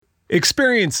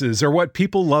Experiences are what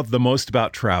people love the most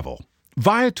about travel.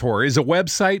 Viator is a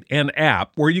website and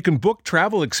app where you can book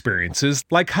travel experiences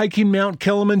like hiking Mount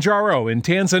Kilimanjaro in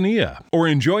Tanzania or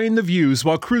enjoying the views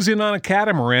while cruising on a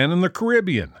catamaran in the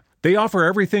Caribbean. They offer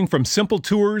everything from simple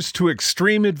tours to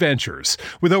extreme adventures.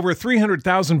 With over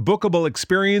 300,000 bookable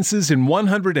experiences in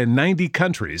 190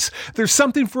 countries, there's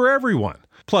something for everyone.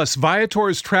 Plus,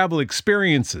 Viator's travel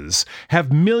experiences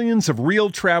have millions of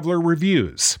real traveler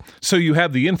reviews, so you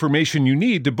have the information you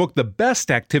need to book the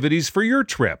best activities for your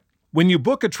trip. When you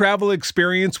book a travel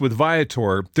experience with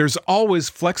Viator, there's always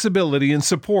flexibility and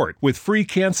support with free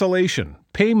cancellation,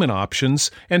 payment options,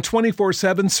 and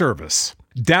 24/7 service.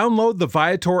 Download the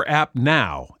Viator app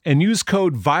now and use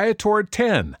code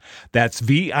Viator10. That's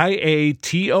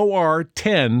Viator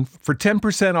 10 for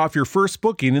 10% off your first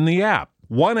booking in the app.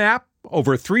 One app,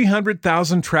 over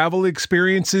 300,000 travel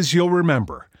experiences you'll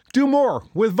remember. Do more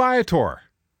with Viator.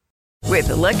 With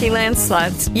the Lucky Land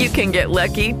Slots, you can get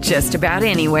lucky just about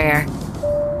anywhere.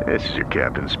 This is your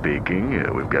captain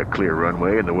speaking. We've got clear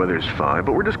runway and the weather's fine,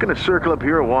 but we're just going to circle up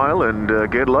here a while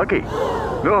and get lucky.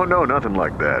 No, nothing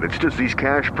like that. It's just these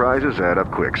cash prizes add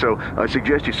up quick. So I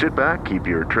suggest you sit back, keep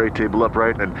your tray table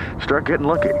upright, and start getting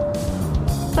lucky.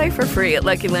 Play for free at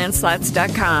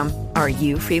LuckyLandSlots.com. Are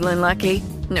you feeling lucky?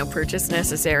 No purchase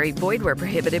necessary. Void where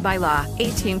prohibited by law.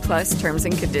 18 plus terms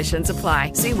and conditions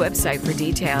apply. See website for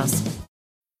details.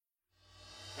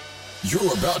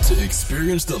 You're about to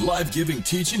experience the life-giving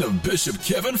teaching of Bishop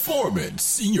Kevin Foreman,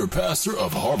 Senior Pastor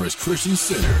of Harvest Christian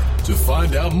Center. To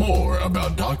find out more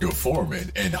about Dr.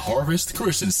 Foreman and Harvest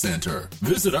Christian Center,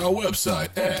 visit our website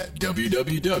at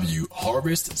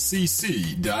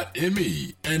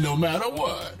www.harvestcc.me. And no matter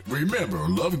what, remember,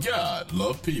 love God,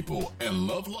 love people, and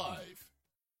love life.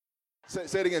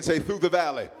 Say it again. Say, through the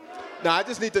valley. Now, I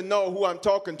just need to know who I'm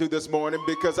talking to this morning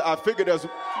because I figured there's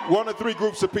one or three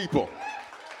groups of people.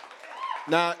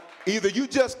 Now, either you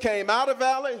just came out of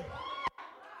valley,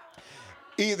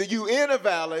 either you in a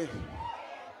valley,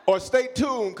 or stay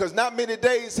tuned because not many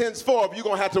days henceforth you're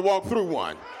going to have to walk through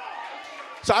one.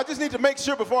 So I just need to make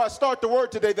sure before I start the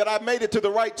word today that I made it to the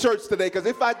right church today, because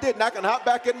if I didn't, I can hop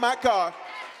back in my car.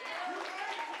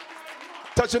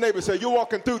 Touch your neighbor and say, you're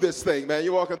walking through this thing, man.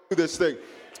 You're walking through this thing.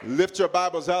 Lift your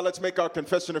Bibles out. Let's make our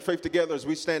confession of faith together as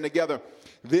we stand together.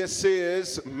 This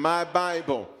is my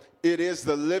Bible. It is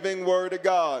the living word of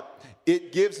God.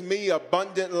 It gives me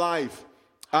abundant life.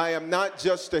 I am not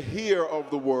just a hearer of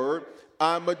the word.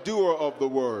 I'm a doer of the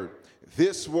word.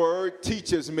 This word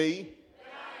teaches me.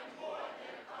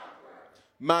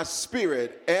 My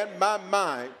spirit and my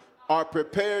mind are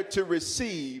prepared to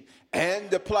receive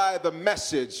and apply the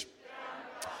message.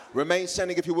 Remain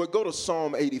standing if you would. Go to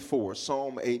Psalm 84.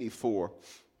 Psalm 84.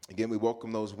 Again, we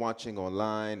welcome those watching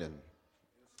online and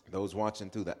those watching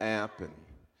through the app and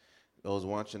those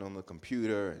watching on the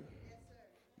computer and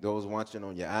those watching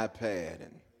on your iPad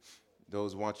and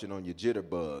those watching on your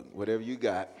jitterbug, whatever you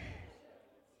got,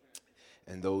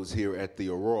 and those here at the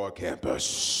Aurora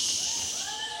campus.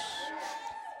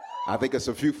 I think it's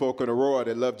a few folk in Aurora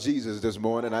that love Jesus this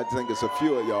morning. I think it's a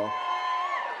few of y'all.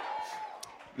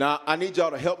 Now, I need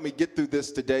y'all to help me get through this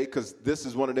today because this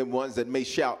is one of them ones that may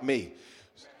shout me.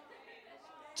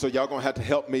 So y'all going to have to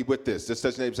help me with this. Just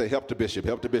touch your neighbor and say, help the bishop,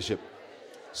 help the bishop.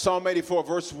 Psalm 84,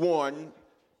 verse 1,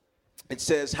 it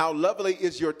says, how lovely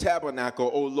is your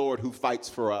tabernacle, O Lord, who fights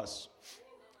for us.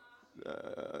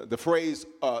 The phrase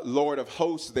Lord of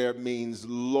hosts there means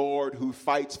Lord who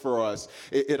fights for us.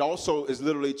 It also is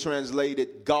literally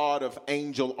translated God of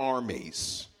angel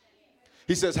armies.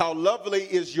 He says, how lovely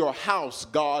is your house,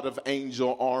 God of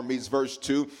angel armies. Verse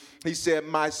 2, he said,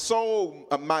 my soul,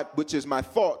 which is my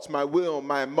thoughts, my will,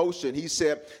 my emotion. He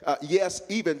said, yes,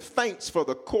 even faints for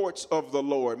the courts of the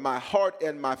Lord. My heart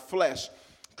and my flesh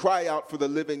cry out for the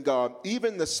living God.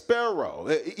 Even the sparrow,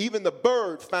 even the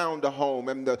bird found a home,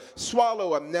 and the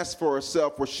swallow a nest for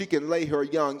herself where she can lay her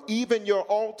young. Even your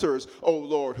altars, O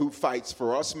Lord, who fights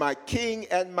for us, my King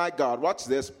and my God. Watch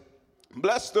this.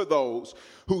 Blessed are those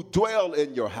who dwell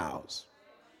in your house.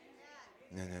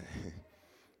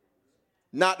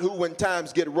 Not who, when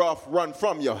times get rough, run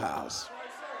from your house.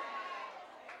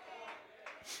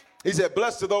 He said,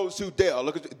 blessed are those who dwell.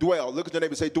 Look at your neighbor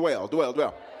and say, dwell.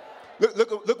 Look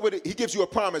what he gives you a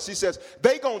promise. He says,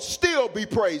 they gonna still be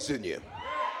praising you.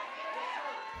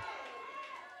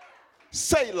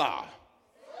 Selah.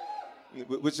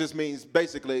 Which just means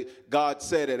basically, God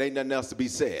said it, ain't nothing else to be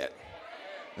said.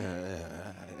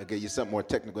 I'll give you something more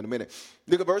technical in a minute.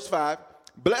 Look at verse 5.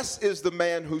 Blessed is the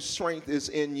man whose strength is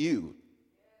in you,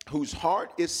 whose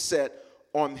heart is set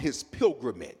on his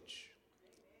pilgrimage.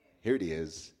 Here it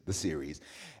is, the series.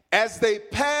 As they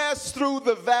passed through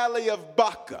the valley of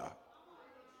Baca.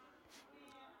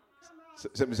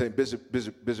 Somebody saying,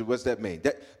 Bishop, what's that mean?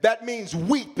 That means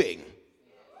weeping.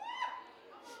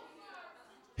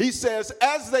 He says,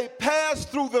 as they pass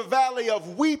through the valley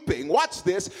of weeping, watch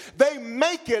this, they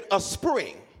make it a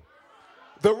spring.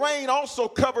 The rain also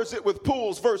covers it with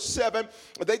pools. Verse 7,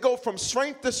 they go from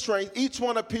strength to strength. Each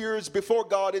one appears before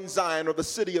God in Zion, or the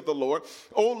city of the Lord.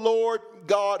 O Lord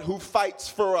God, who fights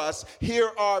for us, hear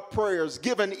our prayers.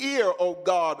 Give an ear, O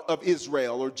God of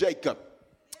Israel, or Jacob.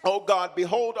 O God,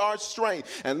 behold our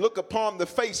strength and look upon the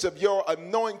face of your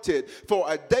anointed. For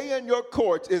a day in your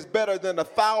courts is better than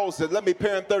 1,000. Let me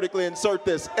parenthetically insert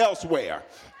this elsewhere.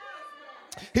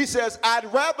 He says,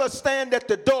 I'd rather stand at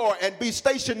the door and be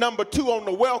station number 2 on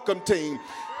the welcome team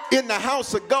in the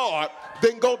house of God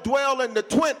than go dwell in the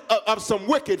twin of some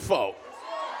wicked folk.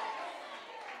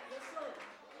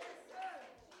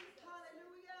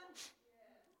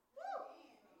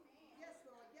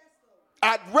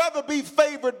 I'd rather be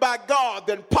favored by God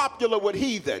than popular with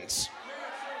heathens.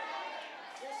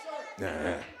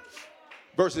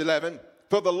 Verse 11,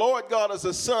 for the Lord God is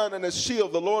a sun and a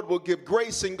shield. The Lord will give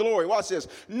grace and glory. Watch this.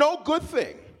 No good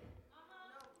thing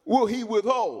will he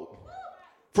withhold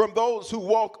from those who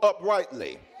walk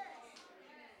uprightly.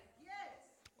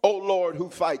 O Lord,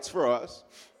 who fights for us.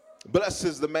 Blessed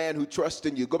is the man who trusts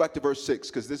in you. Go back to verse 6,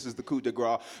 because this is the coup de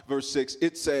grace. Verse 6,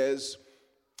 it says,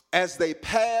 as they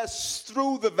pass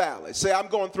through the valley. Say, I'm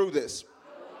going through this.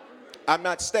 I'm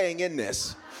not staying in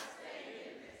this.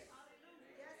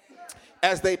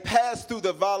 As they pass through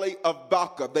the valley of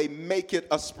Baca, they make it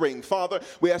a spring. Father,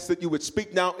 we ask that you would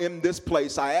speak now in this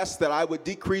place. I ask that I would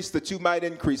decrease, that you might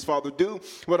increase. Father, do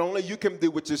what only you can do,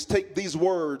 which is take these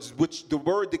words, which the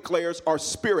word declares are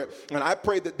spirit. And I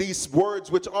pray that these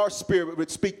words, which are spirit, would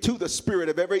speak to the spirit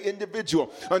of every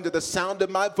individual under the sound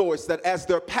of my voice, that as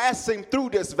they're passing through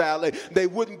this valley, they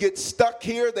wouldn't get stuck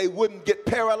here. They wouldn't get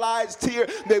paralyzed here.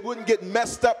 They wouldn't get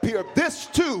messed up here. This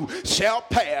too shall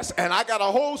pass. And I got a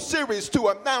whole series to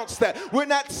announce that we're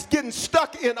not getting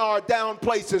stuck in our down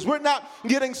places. We're not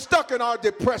getting stuck in our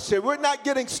depression. We're not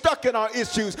getting stuck in our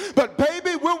issues. But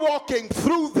baby, we're walking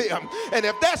through them. And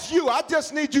if that's you, I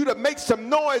just need you to make some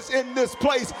noise in this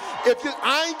place.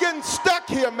 I ain't getting stuck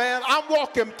here, man. I'm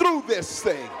walking through this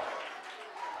thing.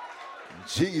 In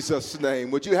Jesus' name.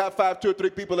 Would you have 5, 2, or 3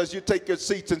 people as you take your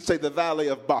seats and say the valley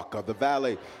of Baca, the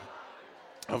valley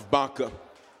of Baca.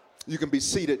 You can be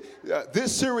seated.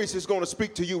 This series is going to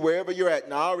speak to you wherever you're at.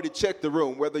 Now, I already checked the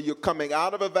room, whether you're coming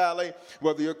out of a valley,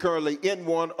 whether you're currently in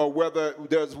one, or whether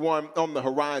there's one on the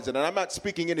horizon. And I'm not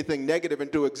speaking anything negative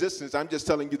into existence. I'm just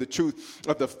telling you the truth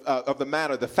of the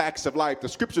matter, the facts of life. The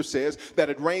scripture says that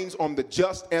it rains on the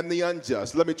just and the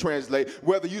unjust. Let me translate.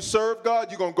 Whether you serve God,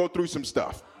 you're going to go through some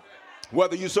stuff.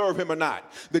 Whether you serve him or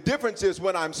not. The difference is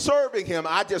when I'm serving him,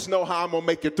 I just know how I'm going to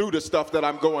make it through the stuff that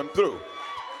I'm going through.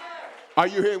 Are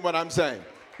you hearing what I'm saying?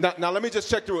 Now let me just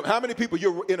check the room. How many people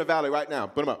you're in a valley right now?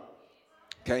 Put them up.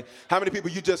 Okay. How many people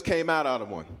you just came out of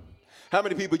one? How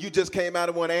many people you just came out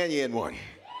of one and you're in one?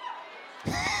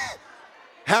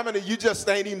 How many you just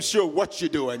ain't even sure what you're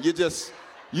doing? You just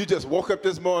woke up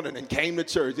this morning and came to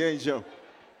church. You ain't sure.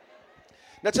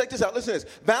 Now check this out. Listen to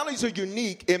this. Valleys are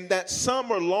unique in that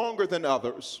some are longer than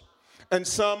others. And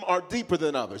some are deeper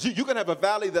than others. You can have a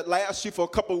valley that lasts you for a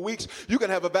couple of weeks. You can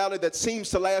have a valley that seems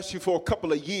to last you for a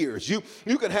couple of years. You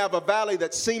can have a valley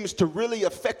that seems to really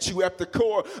affect you at the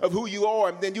core of who you are.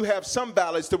 And then you have some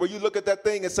valleys to where you look at that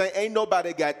thing and say, ain't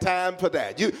nobody got time for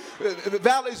that.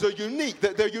 Valleys are unique.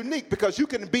 They're unique because you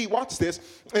can be, watch this,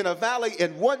 in a valley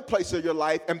in one place of your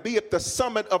life and be at the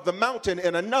summit of the mountain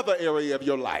in another area of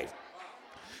your life.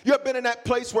 You ever been in that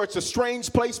place where it's a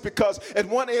strange place because in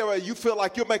one area you feel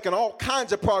like you're making all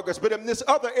kinds of progress, but in this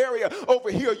other area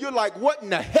over here, you're like, what in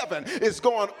the heaven is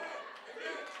going on?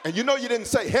 And you know you didn't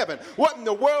say heaven. What in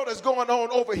the world is going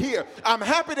on over here? I'm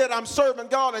happy that I'm serving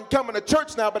God and coming to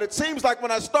church now, but it seems like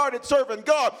when I started serving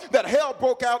God that hell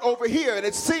broke out over here. And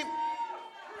it seemed,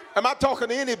 am I talking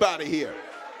to anybody here?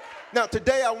 Now,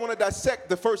 today I want to dissect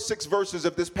the first 6 verses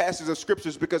of this passage of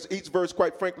scriptures because each verse,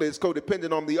 quite frankly, is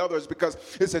codependent on the others because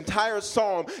this entire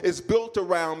psalm is built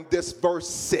around this verse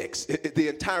 6, the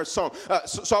entire psalm.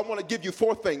 So I want to give you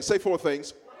 4 things. Say 4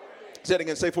 things. Say it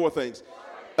again. Say 4 things.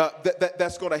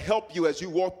 That's going to help you as you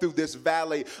walk through this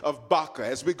valley of Baca.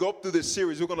 As we go through this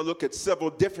series, we're going to look at several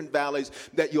different valleys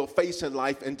that you'll face in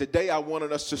life. And today I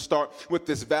wanted us to start with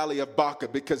this valley of Baca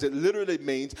because it literally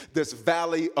means this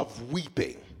valley of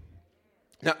weeping.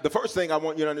 Now, the first thing I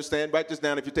want you to understand, write this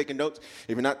down if you're taking notes.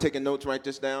 If you're not taking notes, write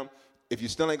this down. If you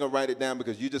still ain't going to write it down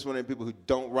because you're just one of the people who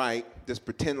don't write, just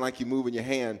pretend like you're moving your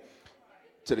hand.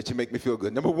 so that you make me feel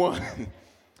good. Number one,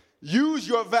 use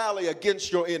your valley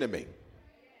against your enemy.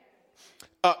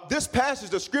 This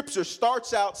passage of scripture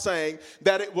starts out saying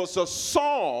that it was a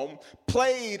psalm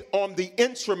played on the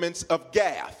instruments of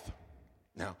Gath.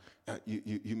 Now,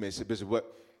 you may say, Bishop,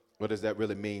 what does that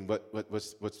really mean?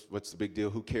 What's the big deal?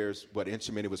 Who cares what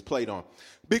instrument it was played on?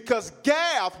 Because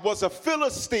Gath was a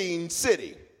Philistine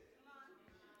city.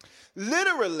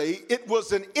 Literally, it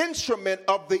was an instrument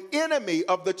of the enemy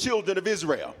of the children of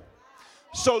Israel.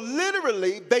 So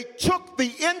literally, they took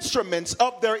the instruments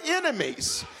of their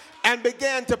enemies and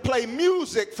began to play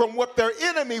music from what their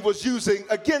enemy was using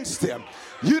against them.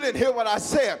 You didn't hear what I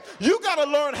said. You got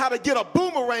to learn how to get a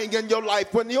boomerang in your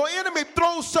life. When your enemy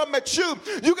throws something at you,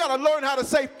 you got to learn how to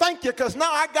say thank you, because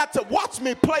now I got to watch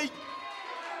me play.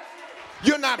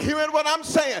 You're not hearing what I'm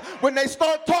saying. When they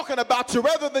start talking about you,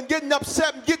 rather than getting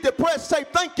upset and get depressed, say,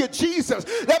 thank you, Jesus.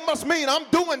 That must mean I'm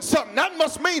doing something. That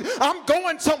must mean I'm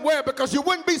going somewhere, because you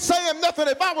wouldn't be saying nothing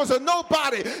if I was a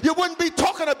nobody. You wouldn't be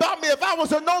talking about me if I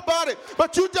was a nobody.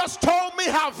 But you just told me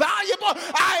how valuable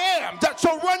I am.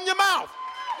 So run your mouth.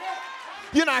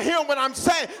 You're not hearing what I'm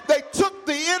saying. They took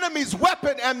the enemy's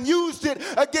weapon and used it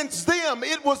against them.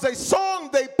 It was a song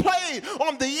they played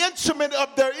on the instrument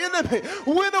of their enemy.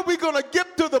 When are we going to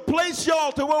get to the place,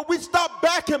 y'all, to where we stop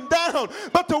backing down,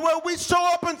 but to where we show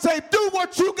up and say, do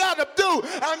what you got to do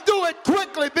and do it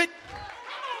quickly?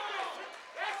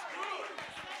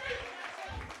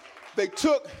 They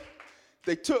took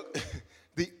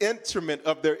the instrument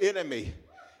of their enemy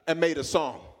and made a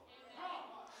song.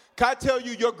 Can I tell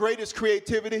you, your greatest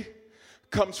creativity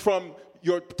comes from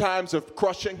your times of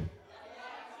crushing?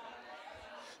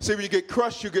 See, when you get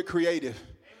crushed, you get creative.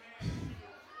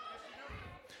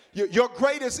 Your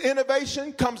greatest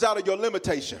innovation comes out of your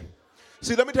limitation.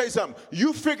 See, let me tell you something.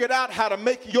 You figured out how to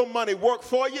make your money work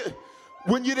for you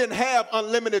when you didn't have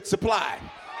unlimited supply.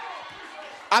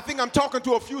 I think I'm talking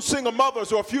to a few single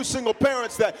mothers or a few single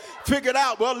parents that figured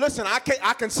out, well, listen, I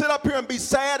can sit up here and be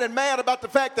sad and mad about the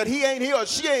fact that he ain't here or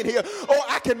she ain't here, or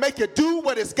I can make it do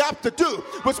what it's got to do,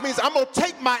 which means I'm going to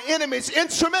take my enemy's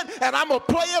instrument and I'm going to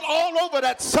play it all over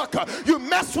that sucker. You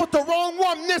mess with the wrong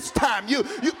one this time.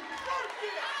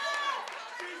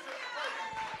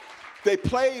 They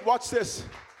played, watch this,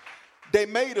 they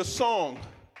made a song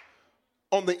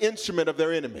on the instrument of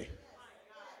their enemy.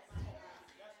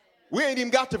 We ain't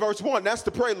even got to verse 1. That's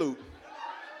the prelude.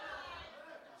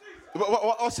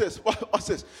 What's this? What's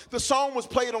this? The song was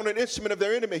played on an instrument of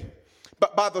their enemy,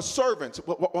 but by the servants.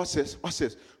 What's this? What's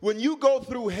this? When you go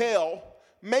through hell,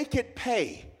 make it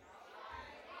pay.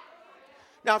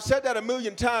 Now, I've said that a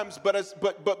million times, but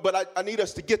I need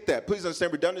us to get that. Please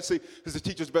understand, redundancy is the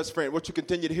teacher's best friend. What you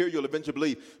continue to hear, you'll eventually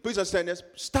believe. Please understand this.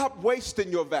 Stop wasting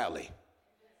your valley.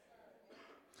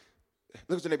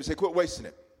 Look at your neighbor and say, quit wasting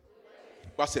it.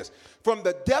 Watch this. From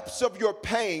the depths of your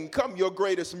pain come your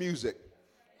greatest music.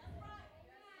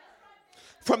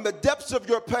 From the depths of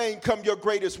your pain come your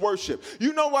greatest worship.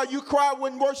 You know why you cry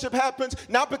when worship happens?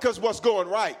 Not because what's going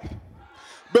right,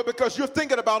 but because you're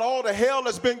thinking about all the hell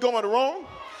that's been going wrong.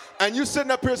 And you're sitting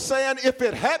up here saying, if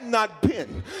it had not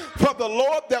been for the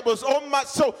Lord that was on my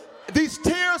soul. These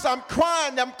tears, I'm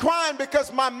crying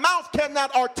because my mouth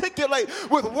cannot articulate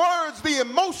with words the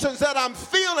emotions that I'm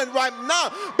feeling right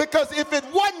now. Because if it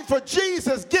wasn't for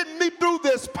Jesus getting me through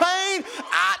this pain,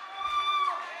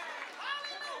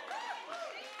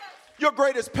 your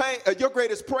greatest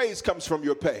praise comes from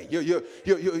your pain.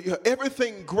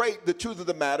 Everything great, the truth of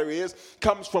the matter is,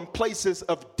 comes from places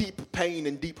of deep pain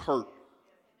and deep hurt.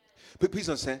 But please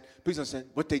understand,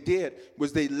 what they did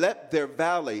was they let their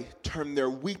valley turn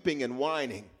their weeping and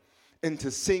whining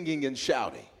into singing and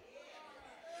shouting.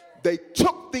 They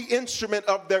took the instrument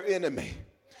of their enemy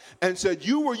and said,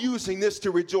 you were using this to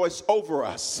rejoice over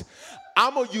us.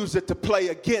 I'm going to use it to play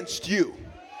against you.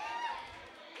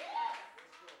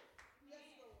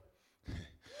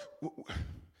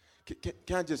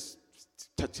 Can I just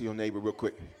touch to your neighbor real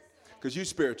quick? Because you're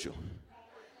spiritual.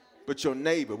 But your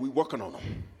neighbor, we're working on them.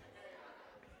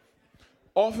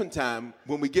 Oftentimes,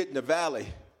 when we get in the valley,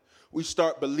 we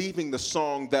start believing the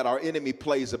song that our enemy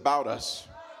plays about us,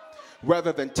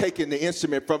 rather than taking the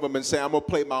instrument from them and saying, I'm going to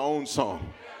play my own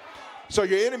song. So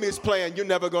your enemy is playing, you're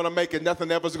never going to make it, nothing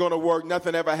ever's going to work,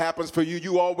 nothing ever happens for you,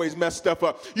 you always mess stuff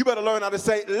up. You better learn how to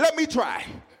say, let me try.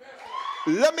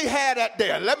 Let me have that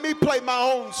there. Let me play my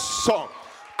own song.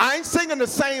 I ain't singing the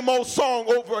same old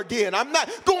song over again. I'm not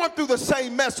going through the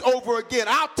same mess over again.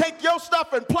 I'll take your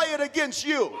stuff and play it against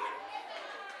you.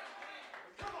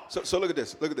 So look at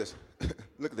this. Look at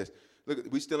this.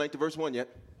 We still ain't to verse 1 yet.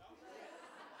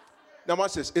 Now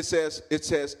watch this. It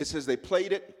says they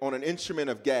played it on an instrument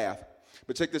of Gath.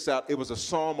 But check this out. It was a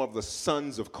psalm of the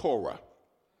sons of Korah.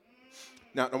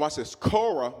 Now watch this.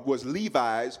 Korah was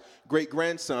Levi's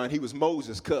great-grandson. He was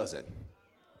Moses' cousin.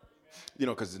 You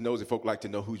know, because the nosy folk like to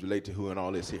know who's related to who and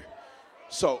all this here.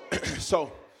 So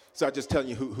I'm just telling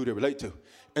you who they relate to.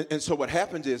 And so what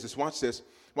happens is watch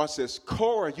this.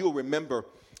 Korah, you'll remember,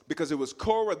 because it was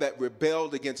Korah that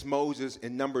rebelled against Moses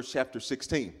in Numbers chapter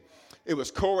 16. It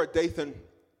was Korah, Dathan,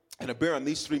 and Abiram.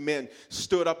 These three men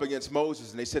stood up against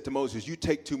Moses, and they said to Moses, you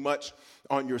take too much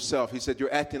on yourself. He said,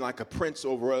 you're acting like a prince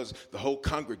over us. The whole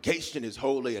congregation is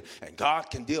holy, and God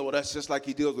can deal with us just like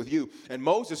he deals with you. And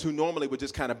Moses, who normally would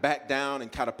just kind of back down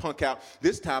and kind of punk out,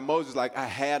 this time Moses like, I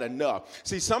had enough.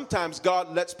 See, sometimes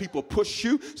God lets people push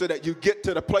you so that you get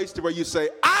to the place to where you say,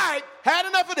 I had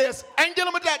enough of this. Ain't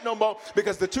dealing with that no more.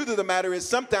 Because the truth of the matter is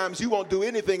sometimes you won't do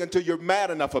anything until you're mad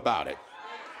enough about it.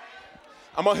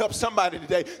 I'm going to help somebody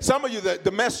today. Some of you,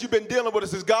 the mess you've been dealing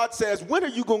with is God says, when are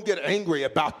you going to get angry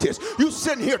about this? You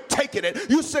sitting here taking it.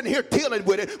 You sitting here dealing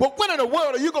with it. But when in the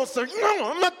world are you going to say,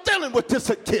 no, I'm not dealing with this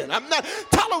again. I'm not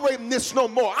tolerating this no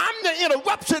more. I'm the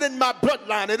interruption in my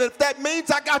bloodline. And if that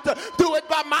means I got to do it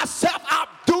by myself, I'll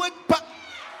do it. But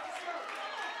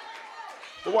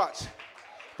watch.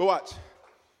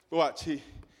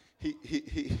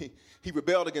 He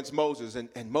rebelled against Moses,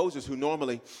 and Moses, who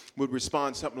normally would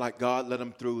respond something like, God, let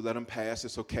him through, let him pass,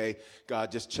 it's okay.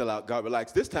 God, just chill out. God,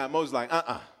 relax. This time, Moses like,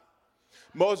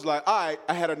 Moses like, all right,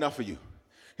 I had enough of you.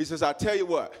 He says, I'll tell you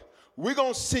what, we're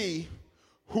going to see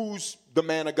who's the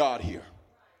man of God here.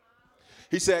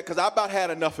 He said, because I about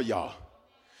had enough of y'all.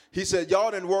 He said,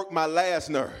 y'all didn't work my last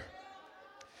nerve.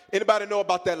 Anybody know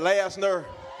about that last nerve?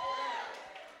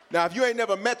 Now, if you ain't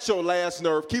never met your last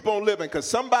nerve, keep on living, because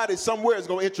somebody somewhere is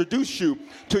going to introduce you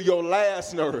to your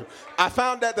last nerve. I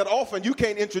found that often you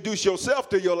can't introduce yourself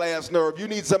to your last nerve. You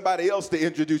need somebody else to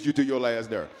introduce you to your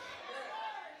last nerve.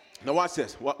 Now, watch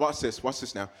this. Watch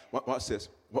this now. Watch this.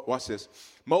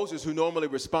 Moses, who normally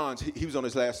responds, he was on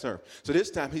his last nerve. So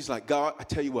this time, he's like, God, I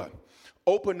tell you what,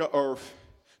 open the earth,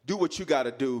 do what you got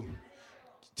to do.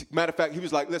 Matter of fact, he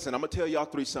was like, listen, I'm going to tell y'all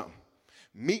three something.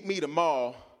 Meet me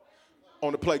tomorrow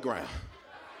on the playground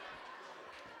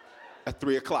at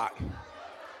 3 o'clock.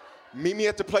 Meet me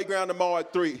at the playground tomorrow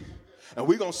at 3, and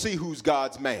we're going to see who's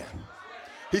God's man.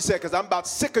 He said, because I'm about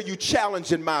sick of you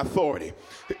challenging my authority.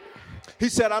 He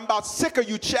said, I'm about sick of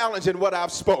you challenging what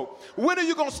I've spoke. When are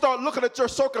you going to start looking at your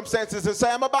circumstances and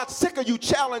say, I'm about sick of you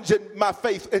challenging my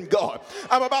faith in God.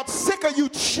 I'm about sick of you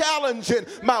challenging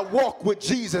my walk with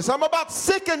Jesus. I'm about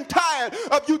sick and tired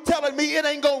of you telling me it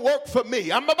ain't going to work for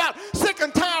me. I'm about sick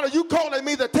and tired of you calling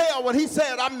me the tail when he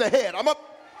said I'm the head.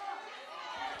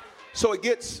 So he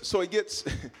gets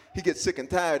sick and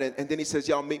tired, and then he says,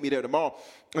 y'all meet me there tomorrow.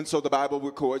 And so the Bible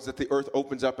records that the earth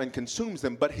opens up and consumes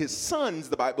them. But his sons,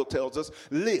 the Bible tells us,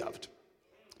 lived.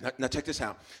 Now check this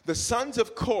out. The sons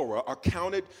of Korah are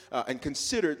counted and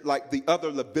considered like the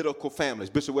other Levitical families.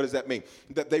 Bishop, what does that mean?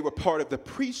 That they were part of the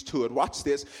priesthood, watch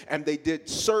this, and they did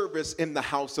service in the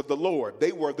house of the Lord.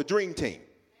 They were the dream team.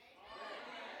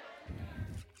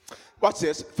 Watch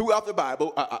this. Throughout the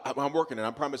Bible, I'm working it.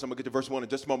 I promise I'm going to get to verse 1 in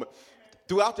just a moment.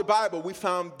 Throughout the Bible, we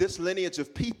found this lineage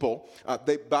of people.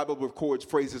 The Bible records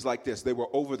phrases like this. They were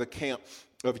over the camp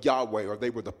of Yahweh, or they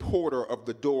were the porter of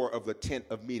the door of the tent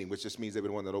of meeting, which just means they were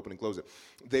the one that opened and closed it.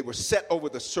 They were set over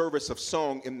the service of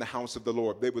song in the house of the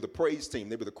Lord. They were the praise team.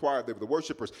 They were the choir. They were the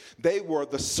worshipers. They were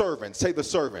the servants. Say the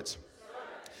servants.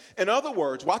 In other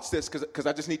words, watch this, because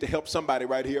I just need to help somebody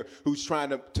right here who's trying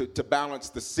to balance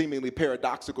the seemingly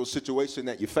paradoxical situation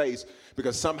that you face,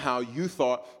 because somehow you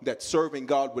thought that serving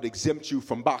God would exempt you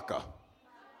from Baca.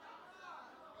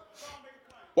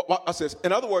 Watch this.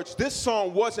 In other words, this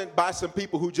song wasn't by some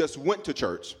people who just went to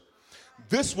church.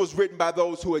 This was written by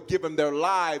those who had given their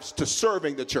lives to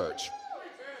serving the church.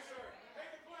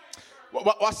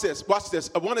 Watch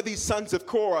this. One of these sons of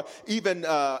Korah, even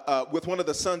with one of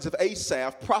the sons of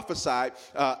Asaph, prophesied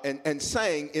and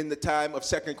sang in the time of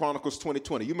 2 Chronicles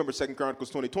 20:20. You remember 2 Chronicles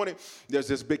 20:20? There's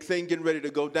this big thing getting ready to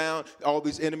go down. All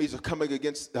these enemies are coming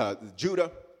against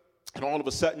Judah. And all of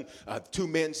a sudden, two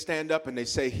men stand up and they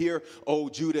say, "Hear, O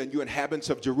Judah, and you inhabitants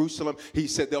of Jerusalem." He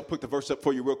said, they'll put the verse up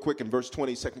for you real quick in verse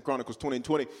 20, 2 Chronicles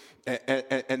 20:20.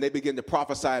 And they begin to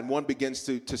prophesy, and one begins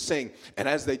to sing. And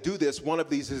as they do this, one of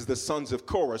these is the sons of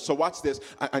Korah. So watch this.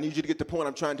 I need you to get the point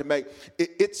I'm trying to make.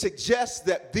 It suggests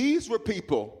that these were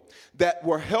people that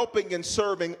were helping and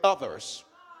serving others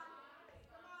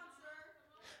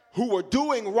who were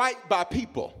doing right by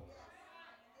people.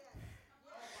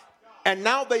 And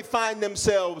now they find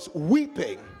themselves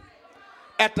weeping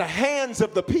at the hands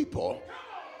of the people.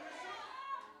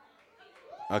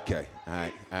 Okay, all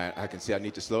right, I can see I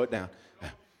need to slow it down.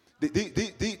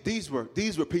 These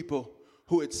were people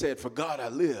who had said, for God I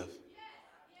live,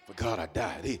 for God I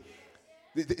die.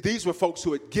 These were folks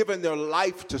who had given their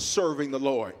life to serving the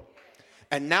Lord.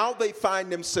 And now they find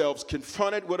themselves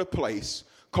confronted with a place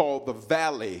called the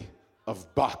Valley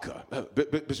of Baca.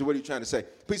 Bishop, what are you trying to say?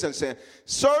 Please understand,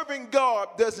 serving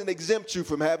God doesn't exempt you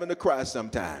from having to cry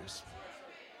sometimes.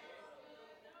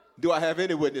 Do I have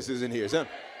any witnesses in here?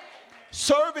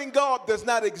 Serving God does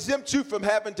not exempt you from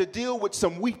having to deal with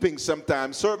some weeping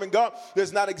sometimes. Serving God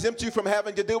does not exempt you from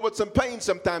having to deal with some pain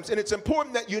sometimes. And it's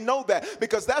important that you know that,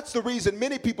 because that's the reason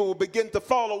many people will begin to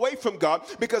fall away from God,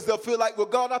 because they'll feel like, well,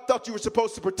 God, I thought you were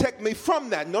supposed to protect me from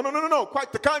that. No.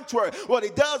 Quite the contrary. What he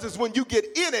does is when you get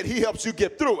in it, he helps you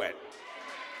get through it.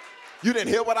 You didn't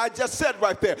hear what I just said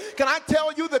right there. Can I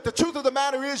tell you that the truth of the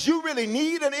matter is you really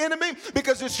need an enemy,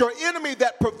 because it's your enemy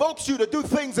that provokes you to do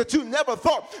things that you never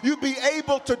thought you'd be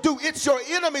able to do. It's your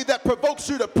enemy that provokes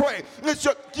you to pray.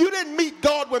 You didn't meet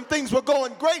God when things were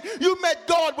going great. You met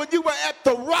God when you were at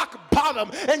the rock bottom,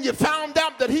 and you found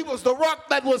out that he was the rock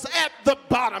that was at the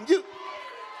bottom.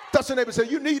 Touch your neighbor and say,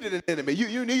 you needed an enemy.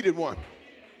 You needed one.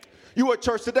 You were at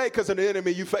church today because of the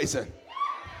enemy you're facing.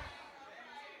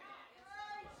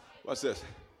 Watch this.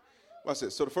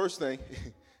 So the first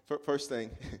thing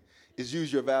is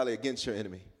use your valley against your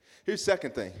enemy. Here's the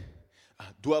second thing.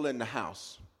 Dwell in the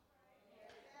house.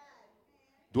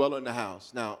 Dwell in the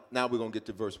house. Now we're going to get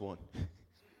to verse 1.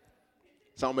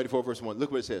 Psalm 84, verse 1.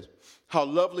 Look what it says. How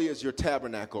lovely is your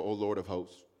tabernacle, O Lord of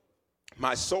hosts.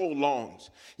 My soul longs,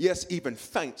 yes, even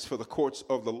faints for the courts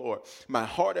of the Lord. My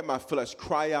heart and my flesh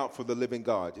cry out for the living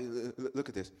God. Look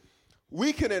at this.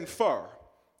 We can infer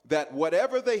that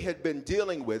whatever they had been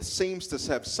dealing with seems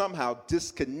to have somehow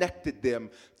disconnected them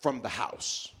from the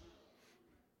house.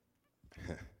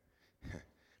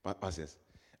 Watch this.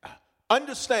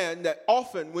 Understand that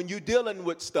often when you're dealing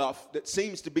with stuff that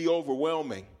seems to be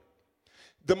overwhelming,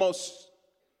 the most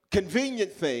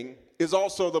convenient thing is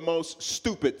also the most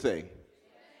stupid thing.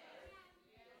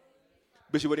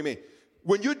 Bishop, what do you mean?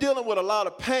 When you're dealing with a lot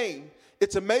of pain,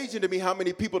 it's amazing to me how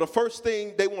many people, the first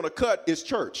thing they want to cut is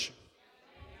church.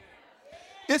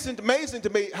 It's amazing to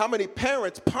me how many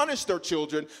parents punish their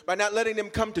children by not letting them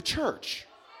come to church.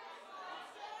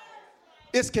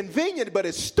 It's convenient, but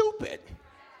it's stupid.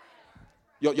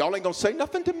 Y'all ain't gonna say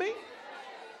nothing to me?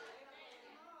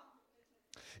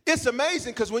 It's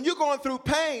amazing because when you're going through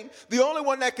pain, the only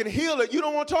one that can heal it, you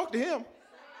don't want to talk to him.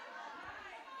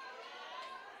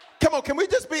 Come on, can we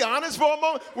just be honest for a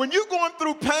moment? When you're going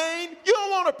through pain, you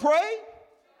don't want to pray.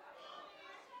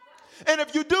 And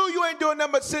if you do, you ain't doing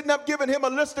nothing but sitting up giving him a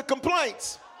list of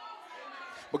complaints.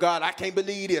 But God, I can't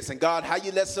believe this. And God, how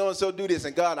you let so-and-so do this?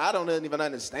 And God, I don't even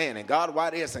understand. And God, why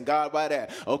this? And God, why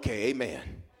that? Okay, amen.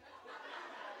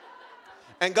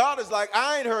 And God is like,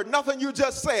 I ain't heard nothing you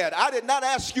just said. I did not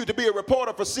ask you to be a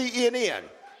reporter for CNN.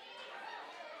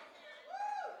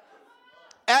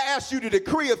 I asked you to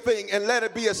decree a thing and let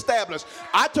it be established.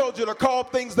 I told you to call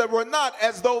things that were not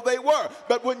as though they were.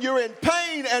 But when you're in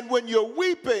pain and when you're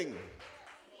weeping,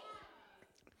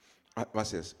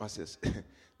 watch this.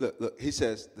 Look, he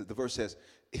says, the verse says,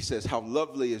 he says, how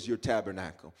lovely is your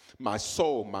tabernacle. My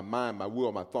soul, my mind, my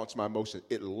will, my thoughts, my emotions,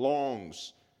 it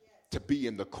longs to be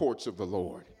in the courts of the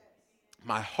Lord.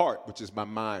 My heart, which is my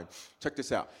mind, check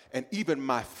this out, and even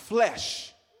my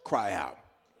flesh cry out.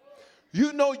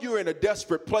 You know you're in a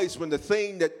desperate place when the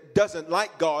thing that doesn't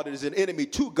like God and is an enemy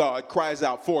to God cries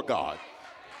out for God.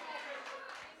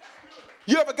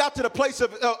 You ever got to the place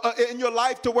of in your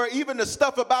life to where even the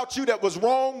stuff about you that was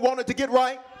wrong wanted to get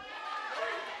right?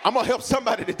 I'm going to help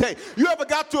somebody today. You ever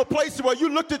got to a place where you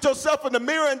looked at yourself in the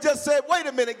mirror and just said, wait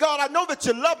a minute, God, I know that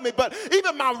you love me, but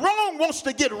even my wrong wants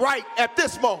to get right at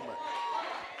this moment.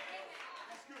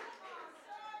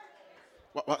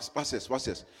 Watch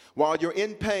this. While you're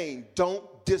in pain, don't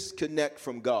disconnect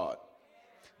from God.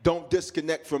 Don't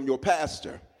disconnect from your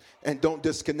pastor. And don't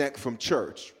disconnect from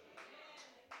church.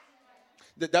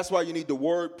 That's why you need the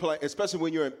word play, especially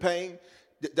when you're in pain.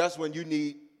 That's when you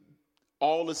need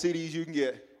all the CDs you can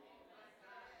get.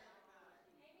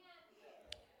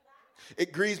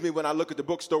 It grieves me when I look at the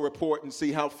bookstore report and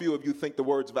see how few of you think the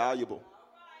word's valuable.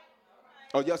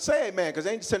 Oh, y'all say amen, because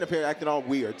they ain't sitting up here acting all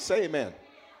weird. Say amen.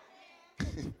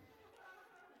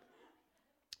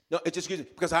 No, it just gives me,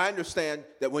 because I understand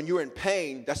that when you're in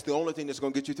pain, that's the only thing that's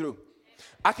going to get you through.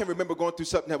 I can remember going through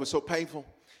something that was so painful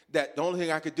that the only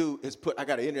thing I could do is I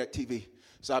got an internet TV.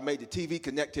 So I made the TV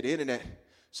connect to the internet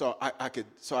so I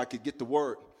could get the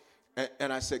word.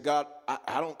 And I said, God,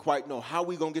 I don't quite know how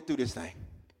we going to get through this thing.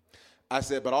 I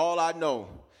said, but all I know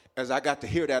is I got to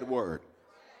hear that word.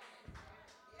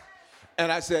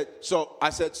 And I said, so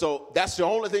that's the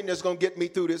only thing that's going to get me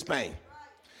through this pain.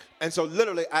 And so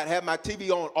literally, I'd have my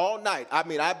TV on all night. I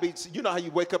mean, you know how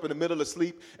you wake up in the middle of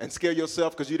sleep and scare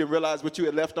yourself because you didn't realize what you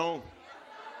had left on?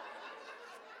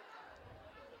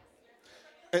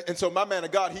 And so my man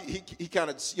of God, he kind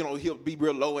of, he'll be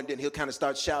real low and then he'll kind of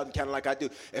start shouting kind of like I do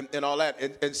and all that.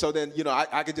 And so then,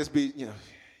 I could just be,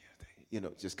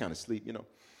 just kind of sleep,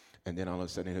 And then all of a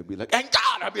sudden he'll be like, "Thank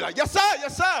God!" I'll be like, "Yes, sir,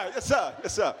 yes, sir, yes, sir,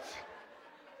 yes, sir."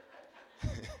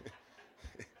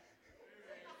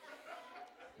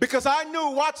 Because I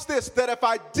knew, watch this, that if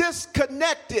I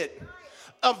disconnected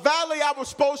a valley I was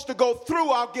supposed to go through,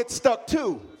 I'll get stuck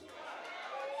too.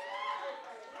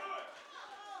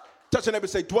 Touch your neighbor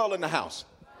and say, "Dwell in the house."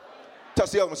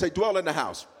 Touch the other one and say, "Dwell in the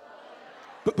house."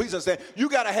 But please understand, you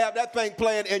got to have that thing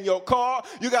playing in your car.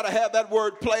 You got to have that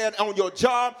word playing on your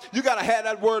job. You got to have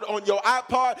that word on your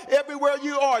iPod. Everywhere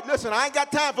you are. Listen, I ain't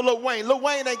got time for Lil Wayne. Lil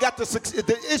Wayne ain't got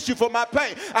the issue for my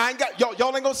pain.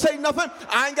 Y'all ain't going to say nothing.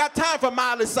 I ain't got time for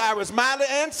Miley Cyrus. Miley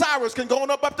and Cyrus can go on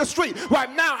up the street.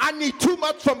 Right now, I need too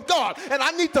much from God. And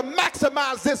I need to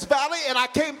maximize this valley. And I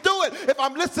can't do it if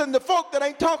I'm listening to folk that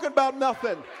ain't talking about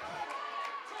nothing.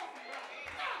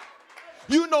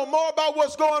 You know more about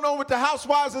what's going on with the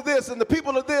housewives of this and the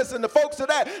people of this and the folks of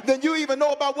that than you even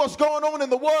know about what's going on in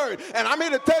the Word. And I'm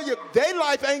here to tell you, their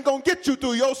life ain't going to get you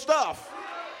through your stuff.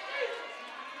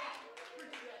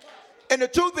 And the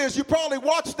truth is, you probably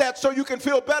watch that so you can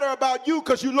feel better about you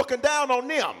because you're looking down on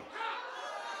them.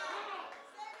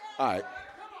 All right.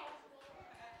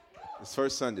 It's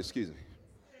first Sunday, excuse me.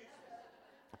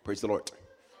 Praise the Lord.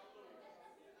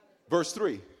 Verse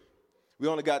 3. We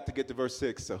only got to get to verse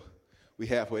 6, so we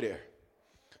halfway there.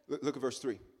 Look at verse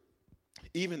 3.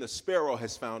 Even the sparrow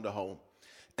has found a home,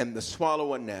 and the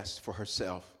swallow a nest for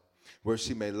herself, where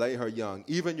she may lay her young.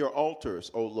 Even your altars,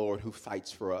 O Lord, who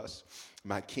fights for us,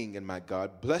 my King and my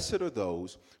God. Blessed are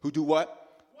those who do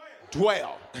what?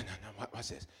 Dwell. No, watch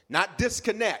this. Not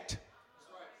disconnect.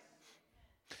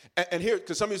 And here,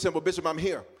 because some of you say, "Well, Bishop, I'm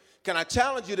here." Can I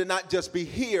challenge you to not just be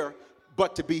here,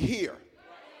 but to be here?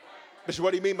 Bishop,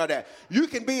 what do you mean by that? You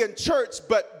can be in church,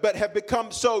 but have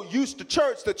become so used to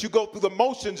church that you go through the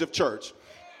motions of church.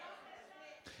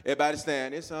 Everybody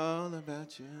stand. It's all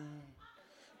about you.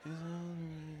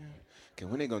 Okay,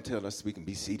 when they going to tell us we can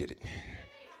be seated?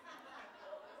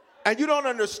 And you don't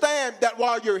understand that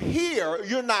while you're here,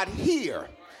 you're not here.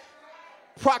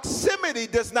 Proximity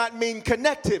does not mean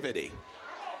connectivity.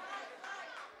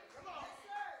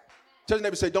 Tell your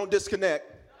neighbor, say, "Don't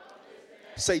disconnect."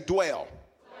 Say, "Dwell."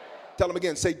 Tell them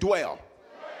again, say, "Dwell."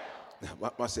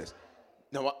 Now, watch this.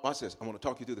 Now, watch this. I want to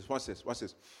talk you through this. Watch this. Watch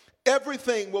this.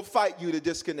 Everything will fight you to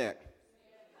disconnect.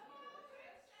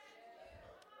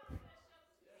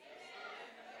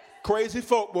 Crazy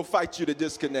folk will fight you to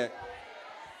disconnect.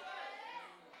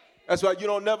 That's why you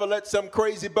don't never let some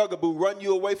crazy bugaboo run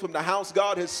you away from the house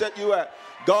God has set you at.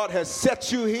 God has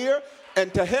set you here,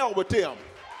 and to hell with them.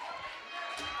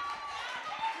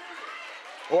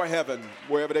 Or heaven,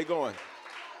 wherever they're going.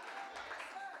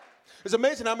 It's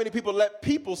amazing how many people let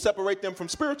people separate them from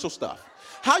spiritual stuff.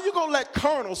 How you going to let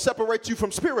carnal separate you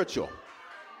from spiritual?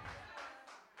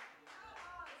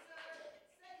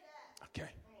 Okay.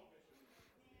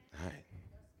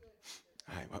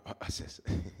 All right, watch this.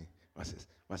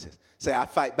 Watch this. Say, "I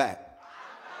fight back."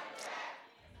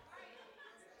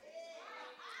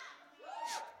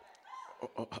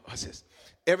 Watch this.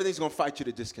 Everything's going to fight you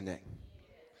to disconnect.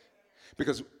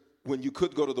 Because when you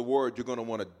could go to the Word, you're going to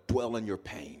want to dwell in your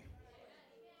pain.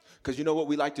 Because you know what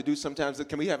we like to do sometimes?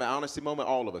 Can we have an honesty moment?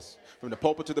 All of us. From the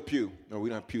pulpit to the pew. No, we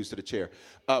don't have pews to the chair.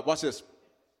 Watch this.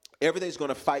 Everything's going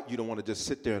to fight you to want to just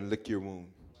sit there and lick your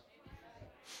wound.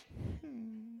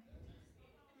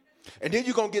 And then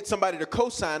you're going to get somebody to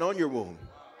co-sign on your wound.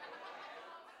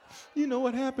 "You know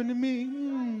what happened to me?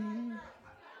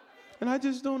 And I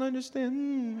just don't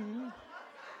understand.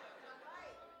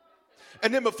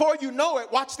 And then before you know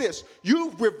it, watch this.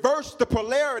 You've reversed the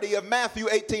polarity of Matthew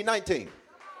 18:19.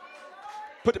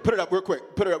 Put it up real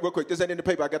quick. Put it up real quick. This ain't in the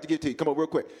paper. I got to give it to you. Come on, real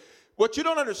quick. What you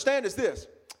don't understand is this,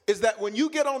 is that when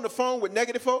you get on the phone with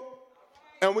negative folk,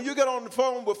 and when you get on the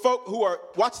phone with folk who are,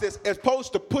 watch this, as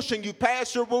opposed to pushing you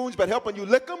past your wounds but helping you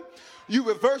lick them, you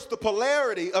reverse the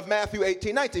polarity of Matthew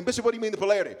 18:19. Bishop, what do you mean the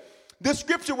polarity? This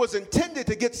scripture was intended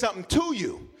to get something to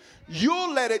you.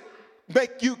 You'll let it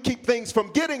make you keep things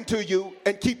from getting to you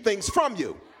and keep things from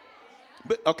you.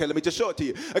 But, okay, let me just show it to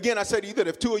you. Again, I say to you that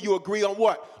if two of you agree on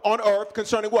what? On earth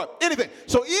concerning what? Anything.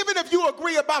 So even if you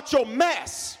agree about your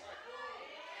mess,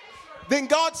 then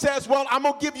God says, well, I'm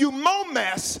going to give you more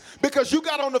mess because you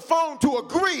got on the phone to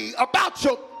agree about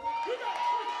your...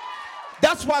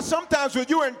 That's why sometimes when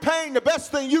you're in pain, the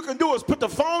best thing you can do is put the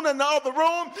phone in the other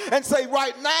room and say,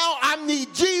 right now, I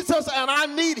need Jesus and I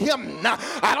need him now.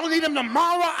 I don't need him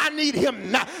tomorrow. I need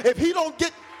him now. If he don't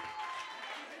get...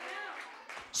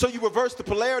 So you reverse the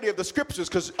polarity of the scriptures,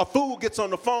 because a fool gets on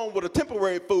the phone with a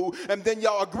temporary fool, and then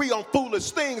y'all agree on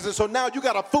foolish things. And so now you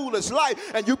got a foolish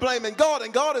life and you blaming God,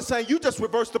 and God is saying you just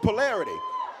reversed the polarity.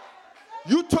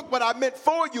 You took what I meant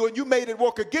for you and you made it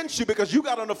work against you because you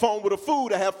got on the phone with a fool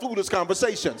to have foolish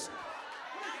conversations.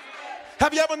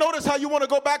 Have you ever noticed how you want to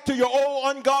go back to your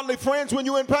old ungodly friends when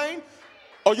you're in pain?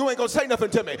 Or you ain't going to say nothing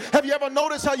to me. Have you ever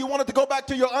noticed how you wanted to go back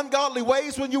to your ungodly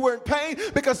ways when you were in pain?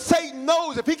 Because Satan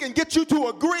knows if he can get you to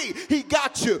agree, he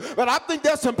got you. But I think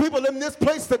there's some people in this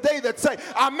place today that say,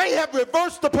 I may have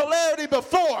reversed the polarity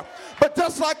before, but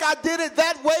just like I did it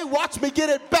that way, watch me get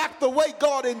it back the way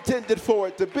God intended for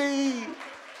it to be.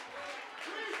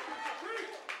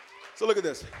 So look at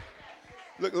this.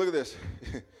 Look at this.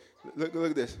 Look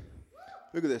at this.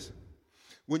 Look at this.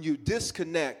 When you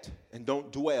disconnect and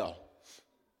don't dwell,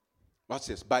 watch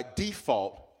this. By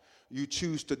default, you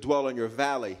choose to dwell in your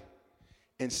valley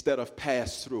instead of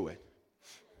pass through it.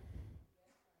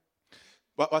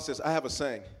 Watch this. I have a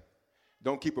saying.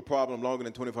 Don't keep a problem longer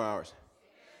than 24 hours.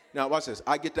 Now, watch this.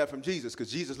 I get that from Jesus, because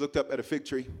Jesus looked up at a fig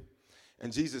tree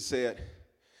and Jesus said,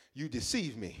 you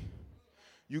deceive me.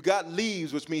 You got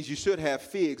leaves, which means you should have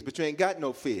figs, but you ain't got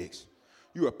no figs.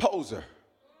 You're a poser.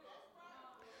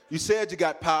 You said you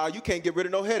got power. You can't get rid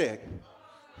of no headache.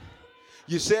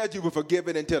 You said you were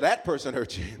forgiven until that person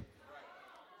hurt you.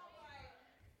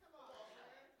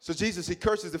 So Jesus, he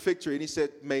curses the fig tree and he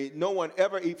said, may no one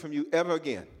ever eat from you ever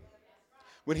again.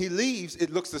 When he leaves,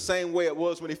 it looks the same way it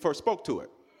was when he first spoke to it.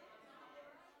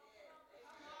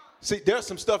 See, there's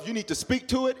some stuff you need to speak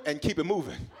to it and keep it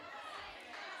moving.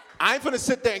 I ain't going to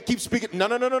sit there and keep speaking.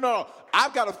 No.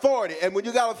 I've got authority. And when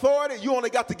you got authority, you only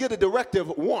got to get a directive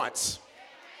once.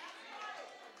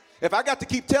 If I got to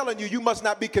keep telling you, you must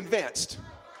not be convinced.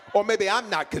 Or maybe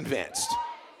I'm not convinced.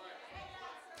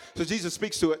 So Jesus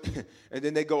speaks to it, and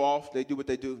then they go off. They do what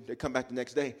they do. They come back the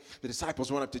next day. The disciples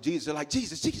run up to Jesus. They're like,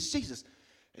 Jesus.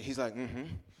 And he's like, mm-hmm.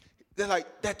 They're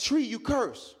like, that tree you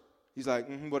curse. He's like,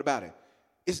 mm-hmm, what about it?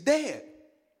 It's dead.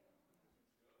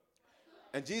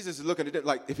 And Jesus is looking at it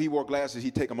like if he wore glasses,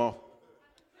 he'd take them off.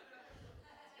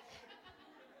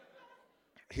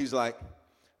 He's like,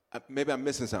 maybe I'm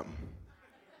missing something.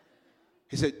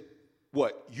 He said,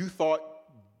 what, you thought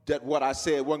that what I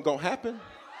said wasn't going to happen?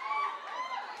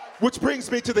 Which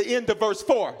brings me to the end of verse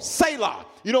 4, Selah.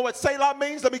 You know what Selah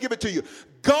means? Let me give it to you.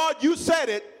 God, you said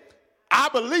it, I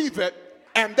believe it,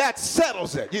 and that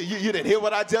settles it. You didn't hear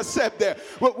what I just said there.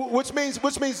 Which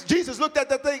means Jesus looked at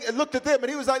that thing and looked at them, and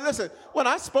he was like, listen, when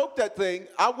I spoke that thing,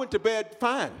 I went to bed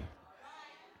fine.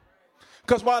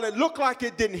 Because while it looked like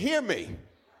it didn't hear me,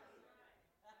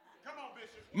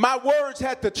 my words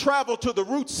had to travel to the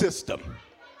root system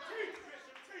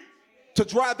to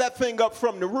drive that thing up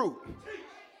from the root.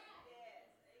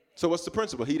 So what's the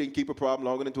principle? He didn't keep a problem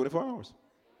longer than 24 hours.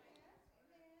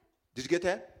 Did you get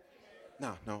that?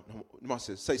 No.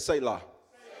 Say Selah.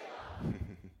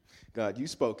 God, you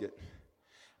spoke it.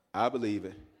 I believe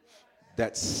it.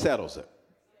 That settles it.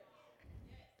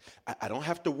 I don't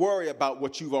have to worry about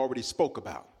what you've already spoke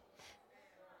about.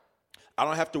 I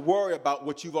don't have to worry about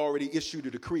what you've already issued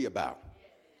a decree about.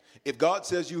 If God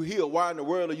says you heal, why in the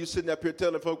world are you sitting up here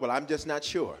telling folk, well, I'm just not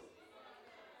sure?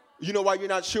 You know why you're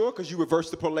not sure? Because you reverse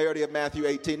the polarity of Matthew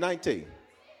 18:19.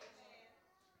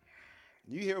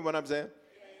 You hear what I'm saying?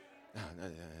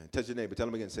 Touch your neighbor. Tell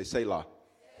him again. Say Selah.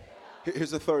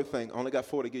 Here's the third thing. I only got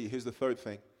 4 to give you. Here's the third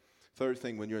thing. Third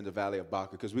thing when you're in the valley of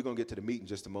Baca, because we're going to get to the meat in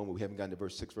just a moment. We haven't gotten to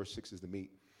verse 6. Verse 6 is the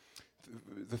meat.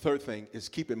 The third thing is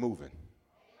keep it moving.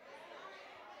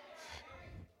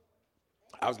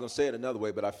 I was going to say it another way,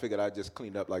 but I figured I'd just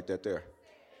clean up like that there.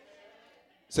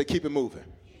 Say, keep it moving.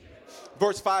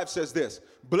 Verse 5 says this,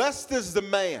 blessed is the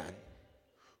man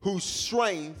whose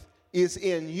strength is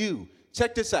in you.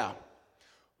 Check this out.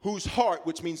 Whose heart,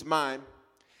 which means mind,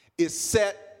 is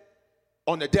set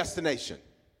on the destination.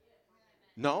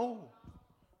 No.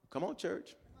 Come on,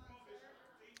 church.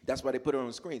 That's why they put it on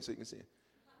the screen so you can see it.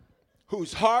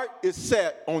 Whose heart is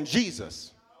set on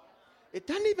Jesus. It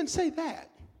doesn't even say that.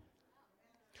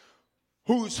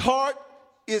 Whose heart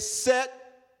is set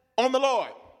on the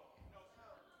Lord.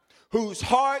 Whose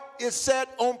heart is set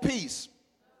on peace.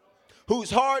 Whose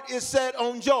heart is set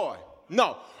on joy.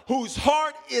 No. Whose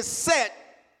heart is set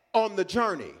on the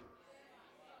journey.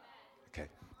 Okay,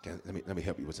 let me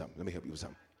help you with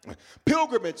something.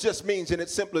 Pilgrimage just means, in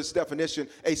its simplest definition,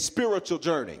 a spiritual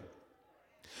journey.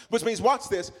 Which means, watch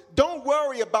this, don't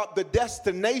worry about the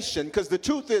destination, because the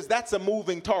truth is that's a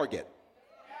moving target.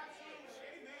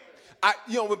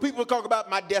 When people talk about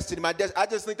my destiny, I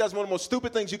just think that's one of the most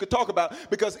stupid things you could talk about,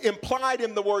 because implied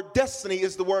in the word destiny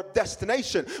is the word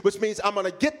destination, which means I'm going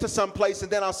to get to some place and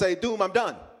then I'll say, doom, I'm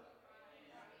done.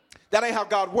 That ain't how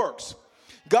God works.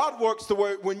 God works to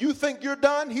where when you think you're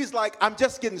done, he's like, I'm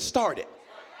just getting started.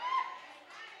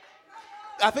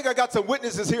 I think I got some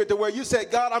witnesses here to where you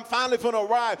said, God, I'm finally going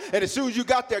to arrive. And as soon as you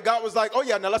got there, God was like, oh,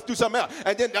 yeah, now let's do something else.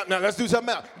 And then, now let's do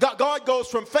something else. God goes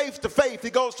from faith to faith. He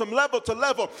goes from level to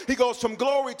level. He goes from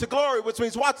glory to glory, which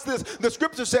means, watch this. The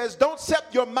scripture says, don't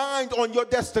set your mind on your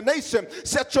destination.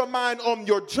 Set your mind on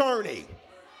your journey.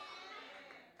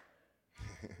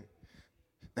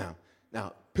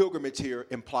 Now, pilgrimage here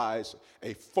implies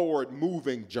a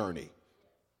forward-moving journey.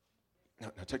 Now,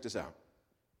 check this out.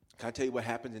 Can I tell you what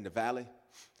happens in the valley?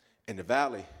 In the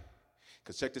valley,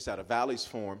 because check this out, a valley's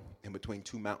formed in between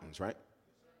two mountains, right?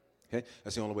 Okay,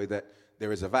 that's the only way that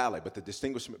there is a valley. But the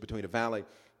distinguishment between a valley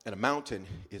and a mountain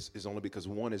is only because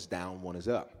one is down, one is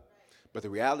up. But the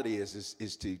reality is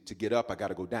to get up, I got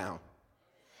to go down.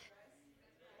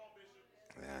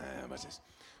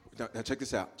 Now check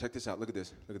this out. Check this out. Look at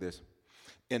this. Look at this.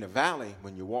 In a valley,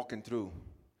 when you're walking through,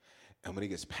 and when it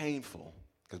gets painful,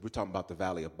 because we're talking about the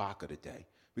valley of Baca today.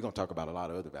 We're going to talk about a lot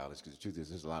of other valleys, because the truth is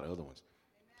there's a lot of other ones.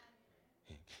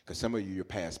 Because some of you're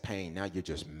past pain. Now you're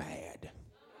just mad.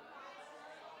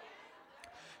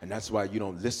 And that's why you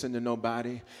don't listen to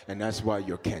nobody. And that's why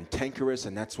you're cantankerous.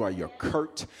 And that's why you're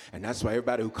curt. And that's why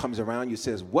everybody who comes around you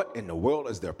says, what in the world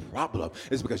is their problem?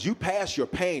 It's because you passed your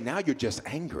pain. Now you're just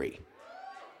angry.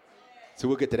 So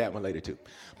we'll get to that one later too.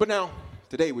 But now,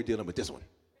 today we're dealing with this one.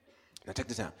 Now check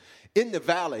this out. In the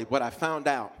valley, what I found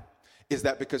out is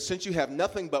that because since you have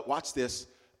nothing but, watch this,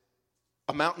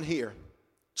 a mountain here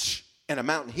and a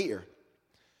mountain here,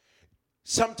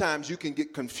 sometimes you can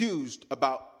get confused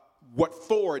about what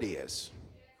forward is.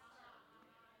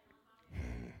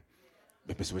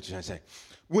 That's what you're trying to say.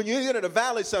 When you get in a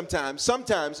valley sometimes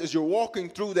as you're walking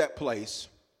through that place,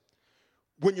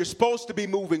 when you're supposed to be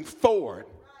moving forward,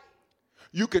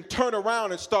 you can turn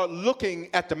around and start looking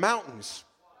at the mountains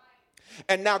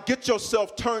and now get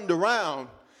yourself turned around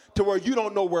to where you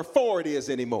don't know where forward is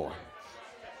anymore.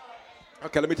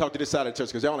 Okay, let me talk to this side of the church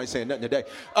because y'all ain't saying nothing today.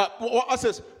 What's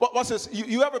this? What's this?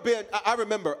 You ever been? I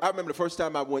remember the first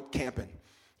time I went camping,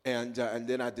 and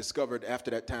then I discovered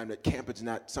after that time that camping's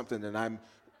not something that I'm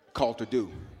called to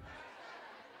do.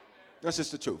 That's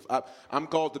just the truth. I'm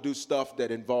called to do stuff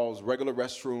that involves regular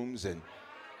restrooms, and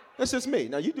that's just me.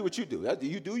 Now you do what you do.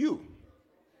 You do you.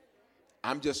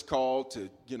 I'm just called to,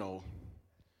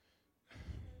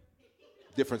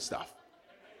 different stuff.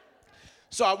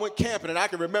 So I went camping, and I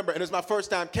can remember, and it's my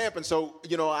first time camping, so,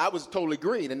 I was totally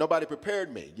green, and nobody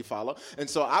prepared me, you follow? And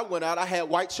so I went out, I had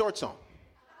white shorts on.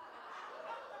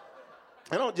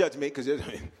 And don't judge me, because,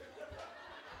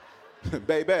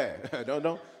 baby, I don't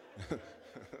know.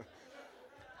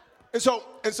 And so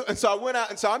I went out,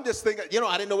 and so I'm just thinking,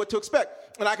 I didn't know what to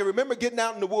expect. And I can remember getting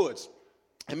out in the woods.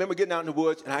 And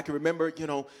I can remember,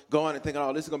 going and thinking,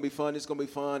 oh, this is going to be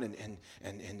fun,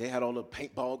 and they had all the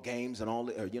paintball games and all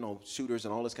the, shooters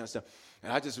and all this kind of stuff.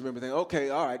 And I just remember thinking, okay,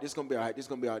 all right, this is going to be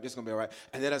all right.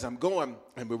 And then as I'm going,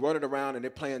 and we're running around, and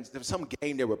they're playing, there was some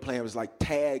game they were playing, it was like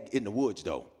tag in the woods,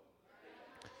 though.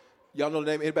 Y'all know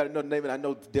the name? Anybody know the name? And I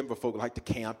know Denver folk like to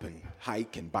camp and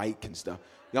hike and bike and stuff.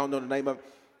 Y'all know the name of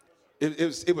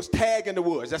it? It was tag in the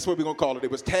woods. That's what we're going to call it.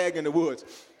 It was tag in the woods.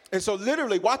 And so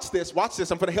literally, watch this. I'm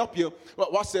going to help you.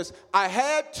 Watch this. I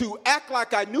had to act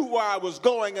like I knew where I was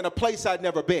going in a place I'd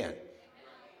never been.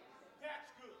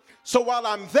 So while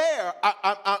I'm there,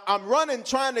 I'm running,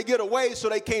 trying to get away so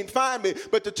they can't find me.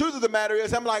 But the truth of the matter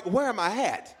is, I'm like, where am I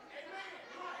at?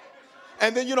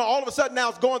 And then, all of a sudden now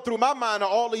it's going through my mind are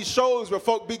all these shows where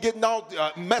folk be getting all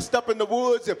messed up in the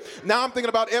woods. And now I'm thinking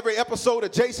about every episode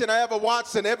of Jason I ever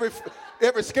watched and every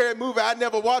scary movie I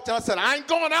never watched. And I said, I ain't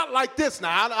going out like this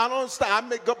now. I don't understand. I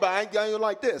make up, but I ain't going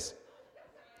like this.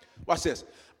 Watch this.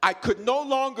 I could no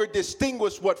longer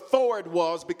distinguish what forward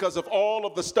was because of all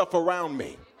of the stuff around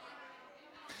me.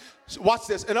 Watch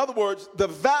this. In other words, the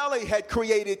valley had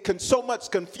created so much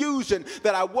confusion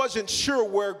that I wasn't sure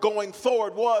where going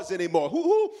forward was anymore.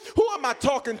 Who am I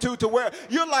talking to where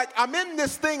you're like, I'm in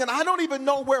this thing and I don't even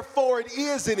know where forward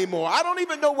is anymore. I don't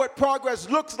even know what progress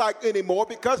looks like anymore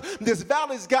because this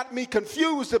valley's got me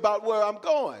confused about where I'm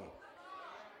going.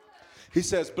 He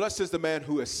says, blessed is the man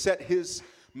who has set his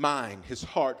mind, his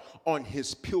heart on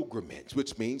his pilgrimage,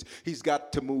 which means he's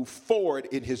got to move forward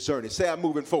in his journey. Say, I'm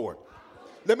moving forward.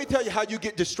 Let me tell you how you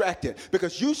get distracted,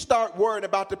 because you start worrying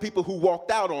about the people who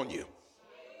walked out on you.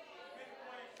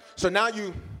 So now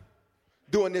you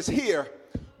doing this here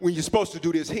when you're supposed to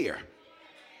do this here.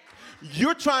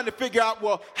 You're trying to figure out,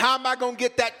 well, how am I going to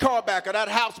get that car back or that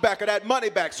house back or that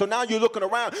money back? So now you're looking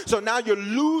around. So now you're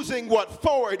losing what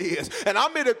forward is. And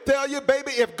I'm here to tell you,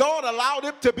 baby, if God allowed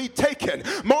it to be taken,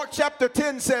 Mark chapter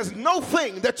 10 says, no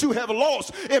thing that you have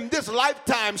lost in this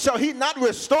lifetime shall he not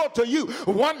restore to you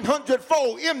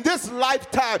 100-fold in this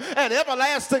lifetime and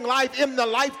everlasting life in the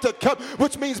life to come.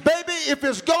 Which means, baby, if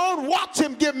it's gone, watch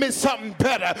him give me something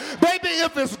better. Baby,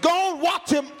 if it's gone, watch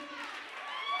him.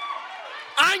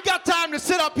 I ain't got time to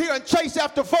sit up here and chase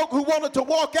after folk who wanted to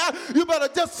walk out. You better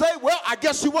just say, well, I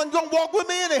guess you wasn't going to walk with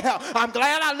me anyhow. I'm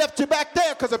glad I left you back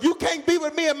there, because if you can't be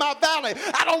with me in my valley,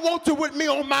 I don't want you with me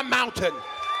on my mountain.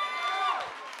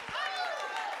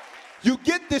 You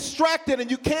get distracted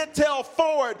and you can't tell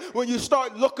forward when you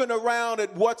start looking around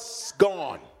at what's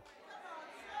gone,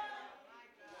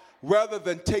 rather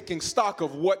than taking stock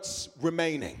of what's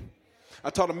remaining. I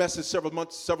taught a message a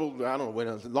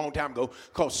long time ago,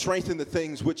 called Strengthen the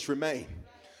Things Which Remain.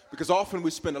 Because often we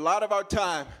spend a lot of our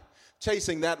time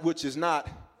chasing that which is not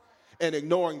and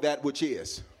ignoring that which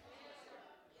is.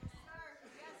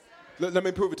 Let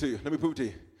me prove it to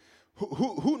you.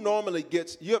 Who normally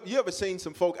gets, you ever seen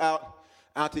some folk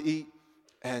out to eat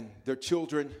and their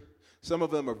children, some of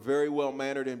them are very well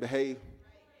mannered and behave,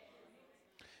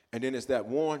 and then it's that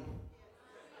one.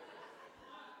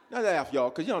 Now laugh, y'all,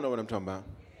 because y'all know what I'm talking about.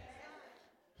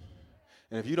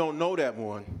 And if you don't know that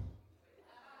one,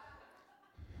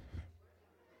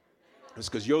 it's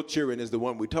because your cheering is the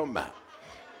one we're talking about.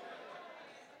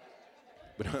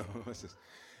 But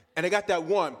and they got that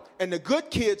one, and the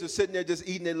good kids are sitting there just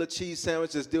eating their little cheese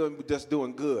sandwiches, just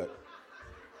doing good.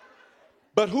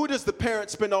 But who does the parent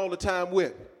spend all the time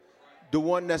with? The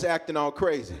one that's acting all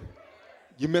crazy.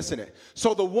 You're missing it.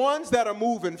 So the ones that are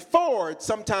moving forward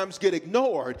sometimes get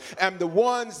ignored, and the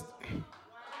ones,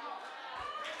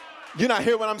 you're not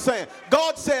hearing what I'm saying.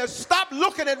 God says, stop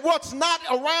looking at what's not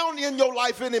around in your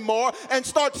life anymore and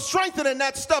start strengthening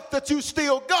that stuff that you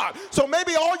still got. So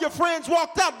maybe all your friends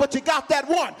walked out, but you got that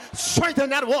one. Strengthen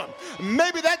that one.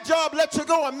 Maybe that job let you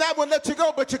go and that one let you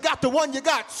go, but you got the one you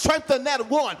got. Strengthen that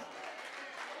one.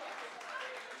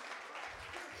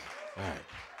 All right.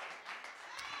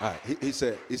 All right, he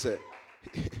said,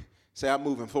 say, I'm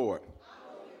moving forward.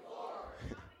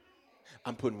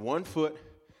 I'm putting one foot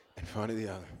in front of the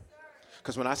other.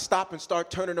 Because when I stop and start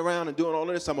turning around and doing all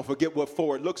of this, I'm going to forget what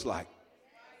forward looks like.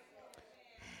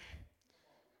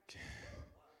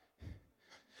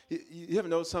 You ever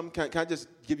know something? Can I just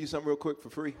give you something real quick for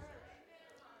free?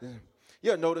 Yeah.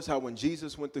 You ever notice how when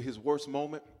Jesus went through his worst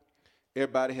moment,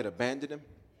 everybody had abandoned him?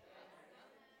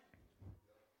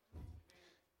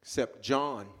 Except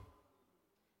John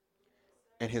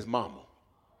and his mama.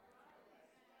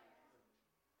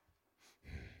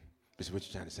 This is what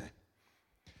you're trying to say.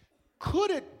 Could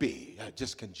it be,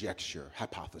 just conjecture,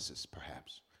 hypothesis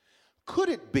perhaps, could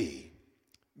it be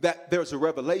that there's a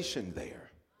revelation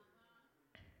there?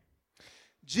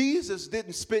 Jesus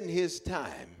didn't spend his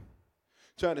time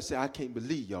trying to say, I can't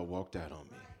believe y'all walked out on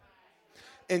me.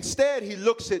 Instead, he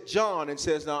looks at John and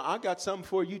says, now, I got something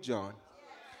for you, John,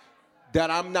 that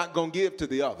I'm not going to give to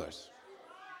the others.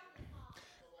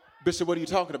 Bishop, what are you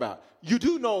talking about? You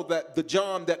do know that the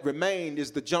John that remained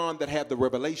is the John that had the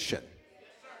revelation.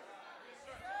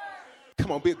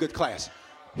 Come on, be a good class.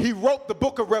 He wrote the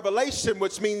book of Revelation,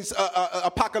 which means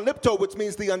apocalypto, which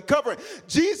means the uncovering.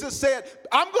 Jesus said,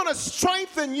 I'm going to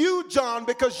strengthen you, John,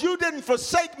 because you didn't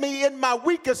forsake me in my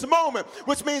weakest moment,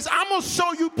 which means I'm going to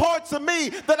show you parts of me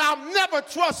that I'll never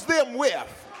trust them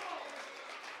with.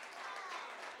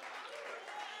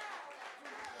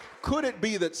 Could it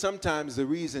be that sometimes the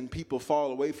reason people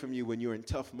fall away from you when you're in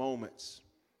tough moments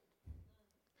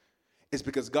is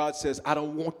because God says, I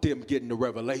don't want them getting the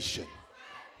revelation.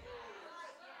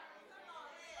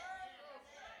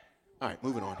 All right,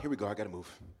 moving on. Here we go. I got to move.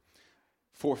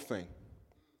 Fourth thing.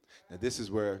 Now, this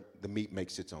is where the meat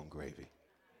makes its own gravy.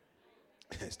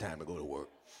 It's time to go to work.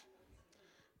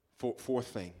 Fourth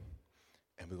thing,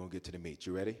 and we're going to get to the meat.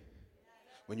 You ready?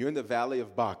 When you're in the valley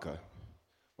of Baca,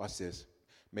 watch this.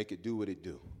 Make it do what it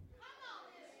do.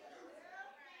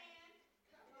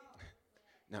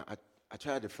 Now, I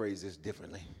tried to phrase this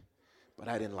differently, but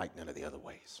I didn't like none of the other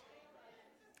ways.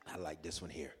 I like this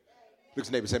one here. Look at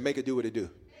your neighbor and say, make it do what it do.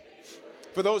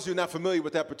 For those who are not familiar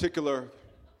with that particular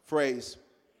phrase,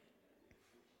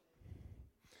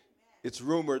 it's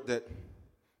rumored that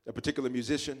a particular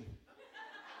musician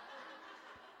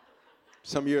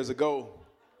some years ago,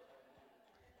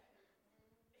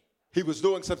 he was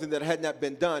doing something that had not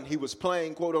been done. He was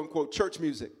playing, quote unquote, church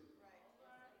music.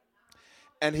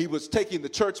 And he was taking the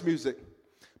church music,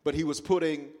 but he was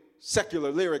putting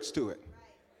secular lyrics to it.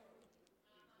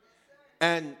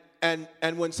 And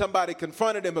when somebody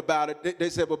confronted him about it, they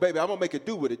said, well, baby, I'm going to make it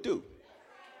do what it do.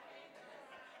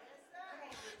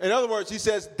 In other words, he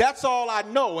says, that's all I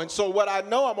know. And so what I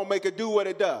know, I'm going to make it do what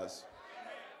it does.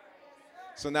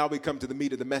 So now we come to the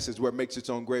meat of the message where it makes its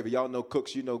own gravy. Y'all know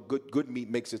cooks, you know good meat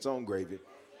makes its own gravy.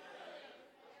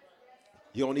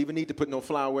 You don't even need to put no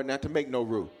flour in that to make no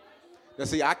roux. Now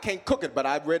see, I can't cook it, but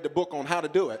I've read the book on how to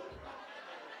do it.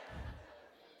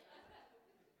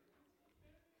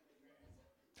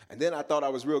 And then I thought I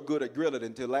was real good at grilling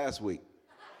until last week.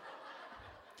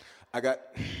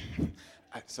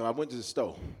 So I went to the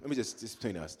store. Let me just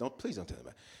between us. Please don't tell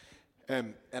anybody.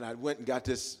 And I went and got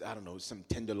this, I don't know, some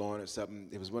tenderloin or something.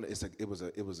 It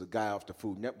was a guy off the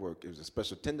Food Network. It was a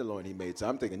special tenderloin he made. So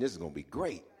I'm thinking this is going to be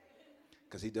great.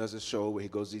 Because he does a show where he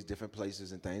goes to these different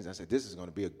places and things. I said, this is going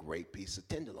to be a great piece of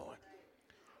tenderloin.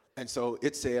 And so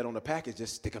it said on the package,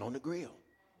 just stick it on the grill.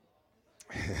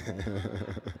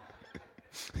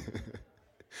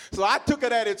 So I took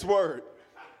it at its word.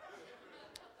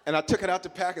 And I took it out the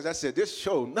package. I said, this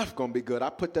sure enough going to be good. I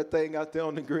put that thing out there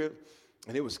on the grill,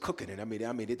 and it was cooking. And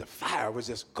the fire was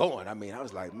just going. I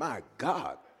was like, my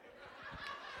God.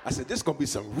 I said, this is going to be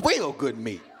some real good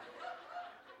meat.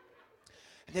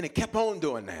 And then it kept on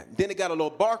doing that. And then it got a little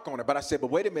bark on it. But I said,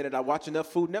 but wait a minute. I watch enough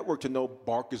Food Network to know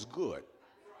bark is good.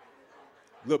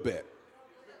 A little bit.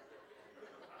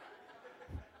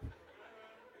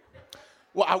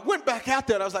 Well, I went back out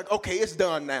there and I was like, okay, it's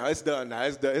done now. It's done now.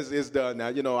 It's done now.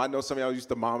 You know, I know some of y'all used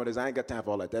thermometers. I ain't got time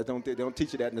for all that. They don't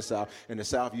teach you that in the South. In the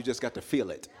South, you just got to feel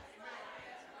it.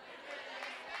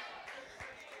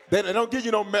 They don't give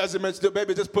you no measurements.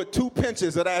 Baby, just put 2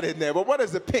 pinches of that in there. But what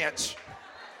is a pinch?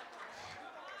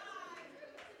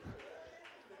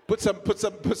 Put some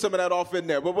of that off in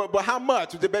there. But how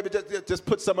much? Baby, just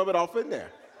put some of it off in there.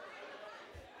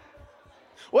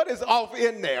 What is off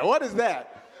in there? What is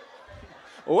that?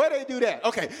 Where they do that?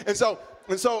 Okay, and so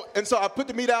I put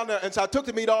the meat down there, and so I took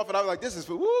the meat off, and I was like, this is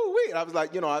for woo-wee. And I was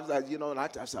like, and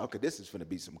I said, okay, this is going to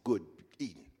be some good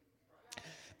eating.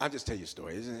 I'll just tell you a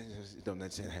story. It don't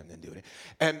have nothing to do with it.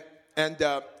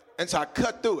 And so I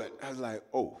cut through it. I was like,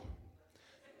 oh,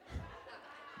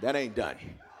 that ain't done.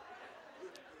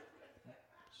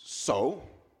 So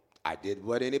I did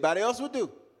what anybody else would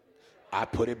do. I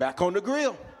put it back on the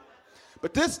grill.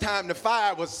 But this time the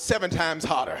fire was 7 times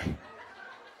hotter.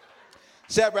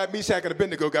 Shadrach, Meshach, and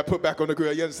Abednego got put back on the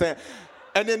grill, you understand?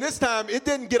 And then this time, it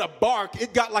didn't get a bark.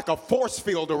 It got like a force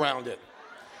field around it.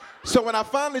 So when I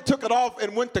finally took it off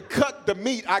and went to cut the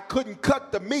meat, I couldn't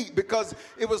cut the meat because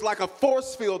it was like a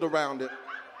force field around it.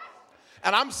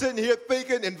 And I'm sitting here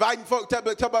thinking, inviting folks, talk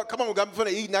about, come on, I'm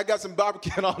finna eat, and I got some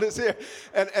barbecue and all this here.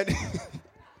 And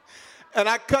and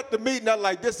I cut the meat, and I'm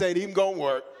like, this ain't even gonna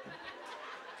work.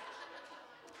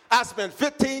 I spent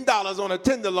 $15 on a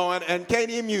tenderloin and can't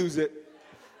even use it.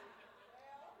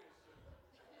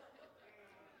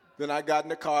 Then I got in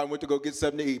the car and went to go get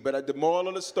something to eat. But the moral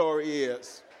of the story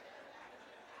is,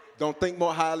 don't think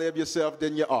more highly of yourself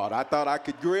than you ought. I thought I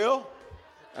could grill,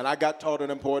 and I got taught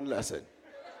an important lesson.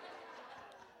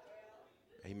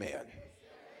 Amen.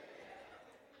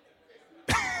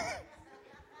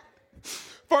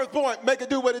 First point, make it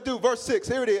do what it do. Verse 6,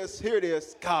 here it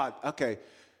is. God, okay.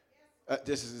 I'm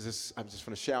just going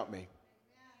to shout me.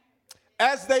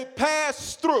 As they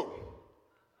pass through.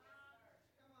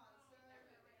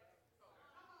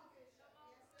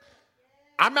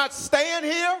 I'm not staying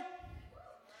here.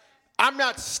 I'm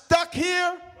not stuck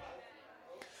here.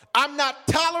 I'm not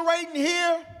tolerating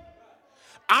here.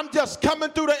 I'm just coming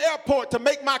through the airport to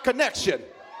make my connection.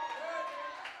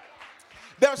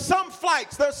 There's some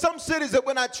flights, there's some cities that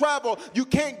when I travel, you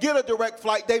can't get a direct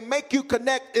flight. They make you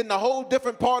connect in a whole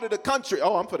different part of the country.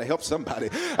 Oh, I'm going to help somebody.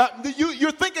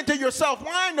 You're thinking to yourself,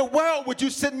 why in the world would you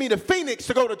send me to Phoenix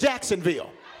to go to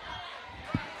Jacksonville?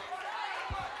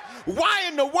 Why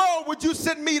in the world would you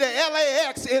send me to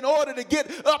LAX in order to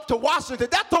get up to Washington?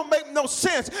 That don't make no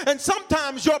sense. And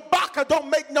sometimes your Baca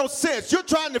don't make no sense. You're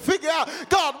trying to figure out,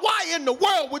 God, why in the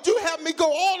world would you have me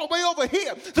go all the way over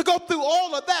here to go through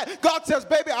all of that? God says,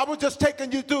 baby, I was just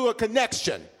taking you through a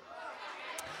connection.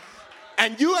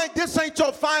 And this ain't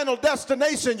your final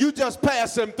destination. You just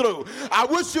passing through. I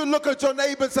wish you'd look at your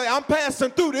neighbor and say, I'm passing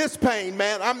through this pain,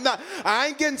 man. I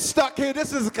ain't getting stuck here.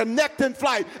 This is a connecting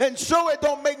flight. And sure, it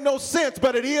don't make no sense,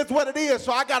 but it is what it is.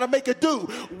 So I got to make it do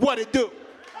what it do.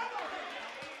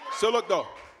 So look, though,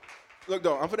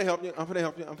 I'm going to help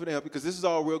you because this is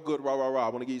all real good. Rah, rah, rah. I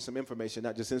want to give you some information,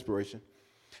 not just inspiration.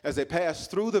 As they pass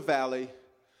through the valley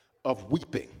of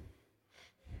weeping.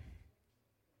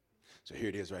 So here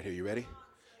it is right here. You ready?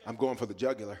 I'm going for the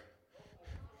jugular.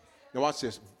 Now watch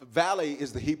this. Valley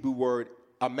is the Hebrew word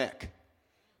amek,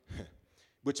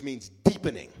 which means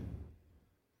deepening.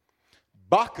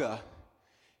 Baca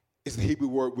is the Hebrew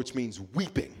word which means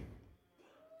weeping.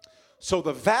 So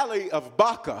the valley of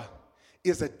Baca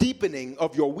is a deepening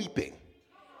of your weeping.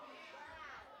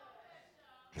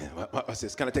 Watch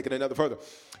this. Kind of take it another further.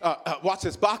 Watch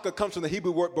this. Baca comes from the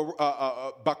Hebrew word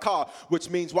Baca, which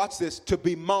means, watch this, to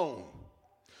bemoan,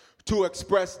 to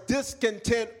express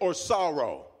discontent or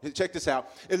sorrow. Check this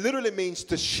out. It literally means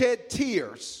to shed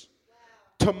tears,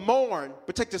 to mourn,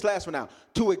 but check this last one out,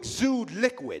 to exude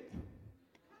liquid.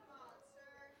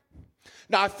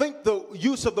 Now, I think the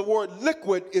use of the word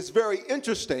liquid is very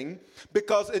interesting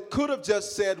because it could have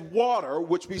just said water,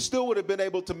 which we still would have been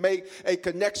able to make a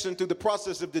connection through the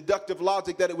process of deductive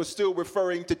logic that it was still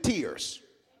referring to tears.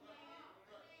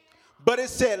 But it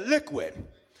said liquid,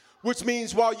 which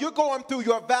means while you're going through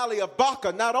your valley of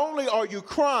Baca, not only are you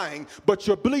crying, but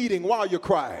you're bleeding while you're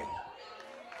crying.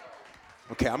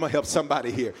 Okay, I'm going to help somebody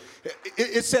here.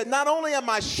 It said, not only am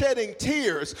I shedding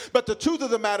tears, but the truth of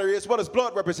the matter is, what does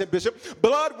blood represent, Bishop?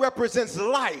 Blood represents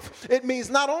life. It means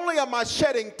not only am I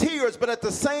shedding tears, but at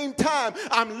the same time,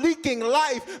 I'm leaking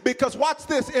life because, watch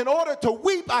this, in order to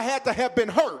weep, I had to have been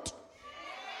hurt.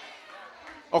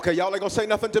 Okay, y'all ain't going to say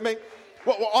nothing to me?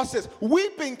 Well, watch this.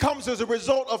 Weeping comes as a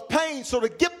result of pain. So to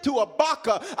get to a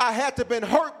Baca, I had to have been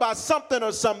hurt by something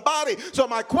or somebody. So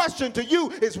my question to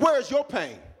you is, where's your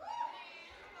pain?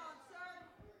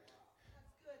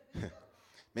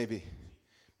 Maybe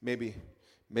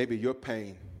your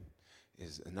pain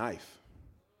is a knife.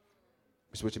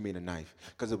 That's what you mean, a knife?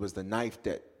 Because it was the knife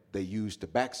that they used to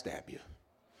backstab you.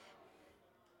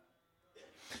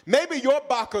 Maybe your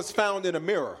Baca's found in a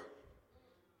mirror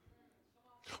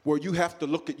where you have to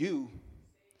look at you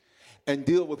and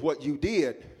deal with what you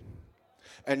did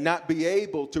and not be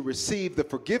able to receive the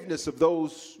forgiveness of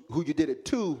those who you did it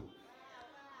to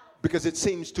because it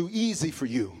seems too easy for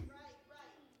you.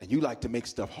 And you like to make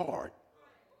stuff hard.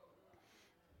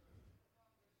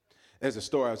 There's a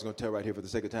story I was going to tell right here. For the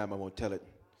sake of time, I won't tell it.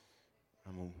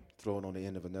 I'm going to throw it on the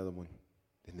end of another one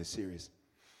in this series.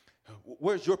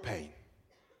 Where's your pain?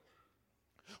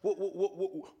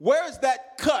 Where's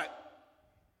that cut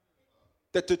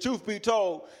that, the truth be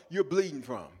told, you're bleeding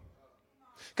from?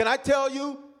 Can I tell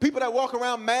you, people that walk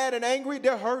around mad and angry,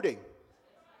 they're hurting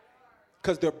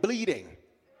because they're bleeding.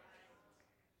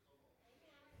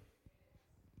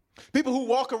 People who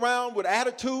walk around with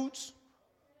attitudes,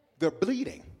 they're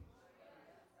bleeding.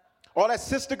 Oh, that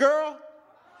sister girl?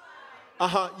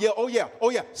 Yeah, oh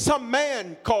yeah. Some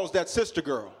man calls that sister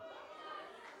girl.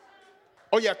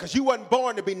 Oh yeah, because you wasn't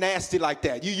born to be nasty like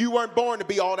that. You weren't born to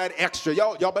be all that extra.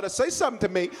 Y'all better say something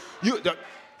to me.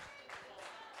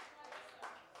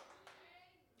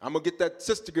 I'm going to get that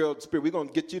sister girl spirit. We're going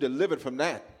to get you delivered from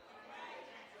that.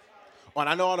 Oh, and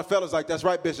I know all the fellas like, that's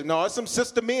right, Bishop. No, it's some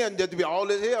sister men that be all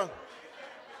this here.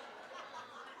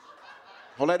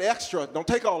 All that extra. Don't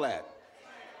take all that.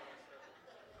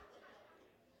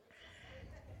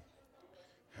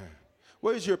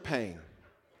 Where's your pain?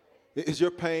 Is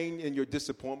your pain in your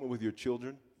disappointment with your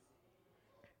children?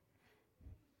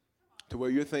 To where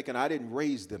you're thinking, I didn't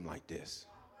raise them like this.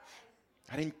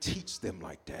 I didn't teach them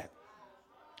like that.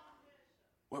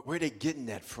 Where are they getting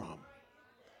that from?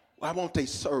 Why won't they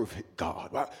serve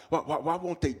God? Why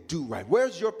won't they do right?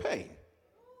 Where's your pain?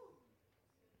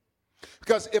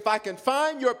 Because if I can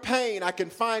find your pain, I can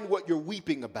find what you're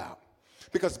weeping about.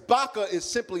 Because Baca is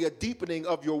simply a deepening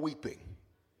of your weeping.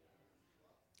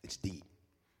 It's deep.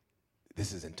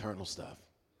 This is internal stuff.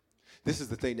 This is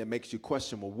the thing that makes you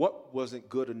question, well, what wasn't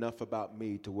good enough about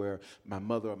me to where my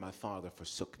mother or my father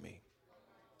forsook me?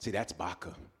 See, that's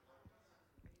Baca.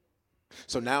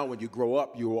 So now when you grow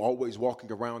up, you're always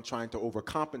walking around trying to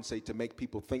overcompensate to make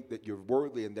people think that you're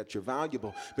worthy and that you're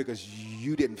valuable because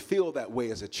you didn't feel that way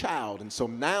as a child. And so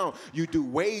now you do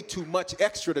way too much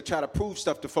extra to try to prove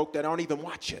stuff to folk that aren't even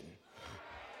watching.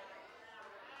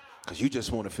 Because you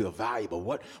just want to feel valuable.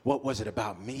 What was it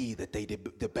about me that they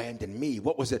abandoned me?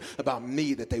 What was it about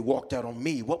me that they walked out on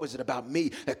me? What was it about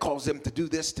me that caused them to do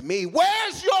this to me?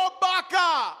 Where's your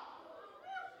Baca?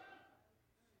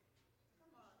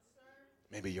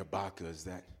 Maybe your Baca is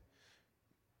that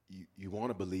you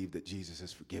want to believe that Jesus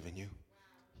has forgiven you.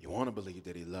 You want to believe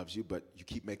that he loves you, but you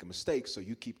keep making mistakes, so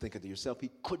you keep thinking to yourself,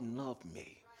 he couldn't love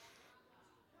me.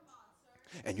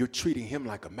 And you're treating him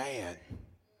like a man.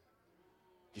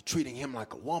 You're treating him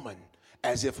like a woman,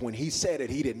 as if when he said it,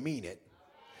 he didn't mean it.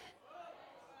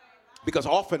 Because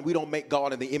often we don't make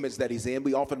God in the image that he's in.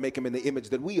 We often make him in the image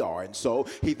that we are. And so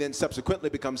he then subsequently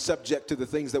becomes subject to the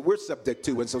things that we're subject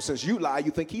to. And so since you lie,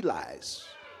 you think he lies.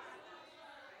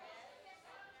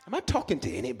 Am I talking to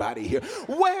anybody here?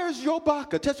 Where's your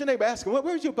Baca? Touch your neighbor, ask him,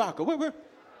 where's your Baca? Where?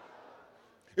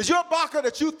 Is your Baca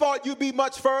that you thought you'd be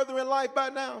much further in life by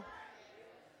now?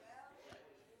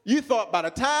 You thought by the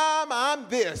time I'm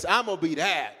this, I'm going to be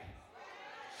that.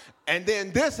 And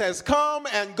then this has come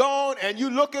and gone, and you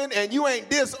looking and you ain't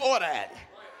this or that.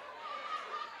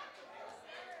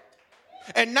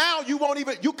 And now you won't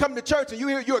even, you come to church and you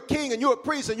hear you're a king and you're a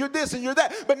priest and you're this and you're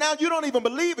that. But now you don't even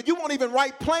believe it. You won't even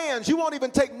write plans. You won't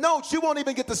even take notes. You won't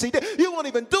even get to see it. You won't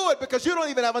even do it because you don't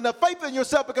even have enough faith in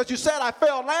yourself because you said I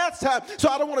failed last time. So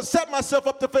I don't want to set myself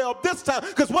up to fail this time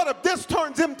because what if this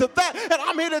turns into that? And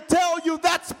I'm here to tell you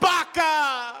that's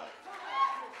Baca.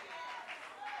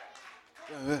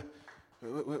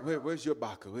 Where's your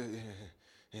Baca?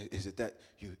 Is it that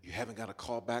you haven't got a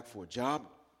call back for a job?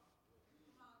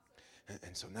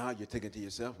 And so now you're thinking to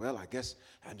yourself, well, I guess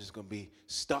I'm just going to be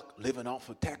stuck living off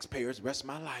of taxpayers the rest of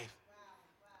my life,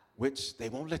 which they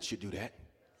won't let you do that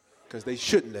because they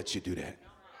shouldn't let you do that.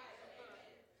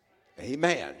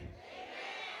 Amen.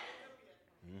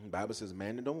 The Bible says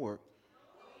man that don't work,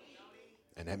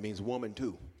 and that means woman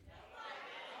too.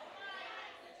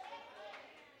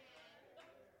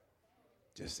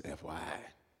 Just FYI.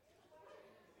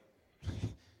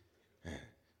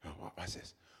 Watch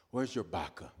this. Where's your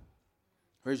Baca?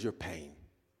 Where's your pain?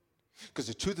 Because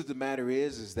the truth of the matter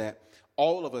is that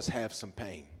all of us have some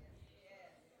pain.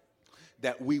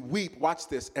 That we weep, watch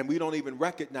this, and we don't even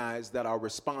recognize that our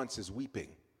response is weeping.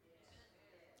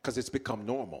 Because it's become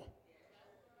normal.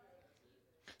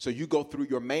 So you go through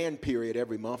your man period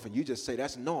every month and you just say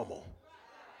that's normal.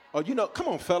 Oh, you know, come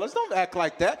on, fellas, don't act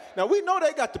like that. Now, we know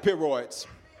they got the pyroids.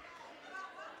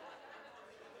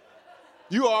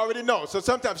 You already know. So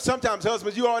sometimes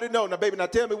husbands, you already know. Now, baby, now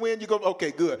tell me when you go.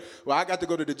 Okay, good. Well, I got to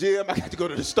go to the gym. I got to go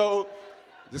to the stove.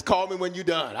 Just call me when you're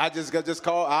done. I just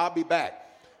call. I'll be back.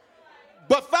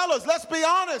 But fellas, let's be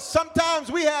honest. Sometimes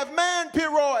we have man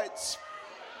pyroids.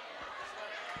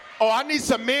 Oh, I need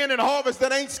some men in Harvest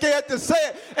that ain't scared to say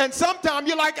it. And sometimes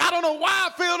you're like, I don't know why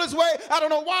I feel this way. I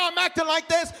don't know why I'm acting like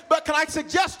this. But can I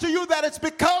suggest to you that it's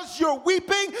because you're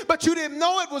weeping, but you didn't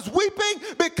know it was weeping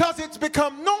because it's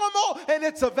become normal and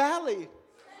it's a valley.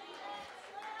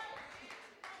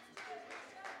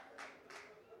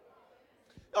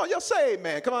 Oh, you'll say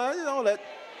amen. Come on, you know that.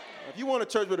 If you want a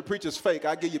church where the preacher's fake,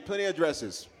 I'll give you plenty of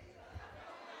addresses.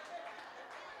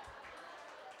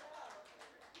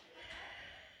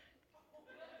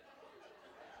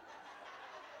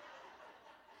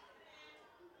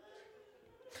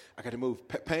 I got to move.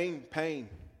 Pain.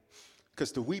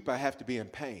 Because to weep, I have to be in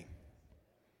pain.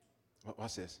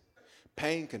 Watch this.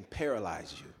 Pain can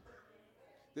paralyze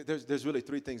you. There's really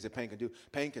three things that pain can do.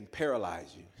 Pain can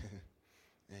paralyze you.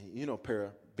 And you know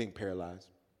being paralyzed.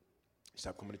 You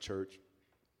stop coming to church.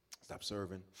 Stop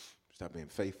serving. Stop being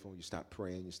faithful. You stop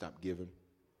praying. You stop giving.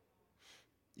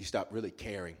 You stop really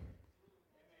caring.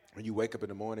 When you wake up in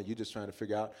the morning, you're just trying to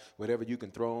figure out whatever you can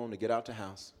throw on to get out the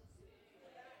house.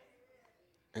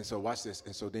 And so watch this.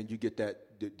 And so then you get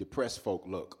that depressed folk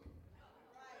look.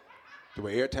 The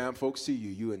way every time folks see you,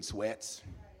 you in sweats.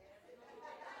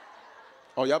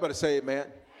 Oh, y'all better say it, man.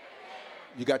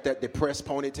 You got that depressed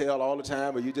ponytail all the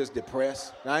time where you just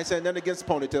depressed. Now, I ain't saying nothing against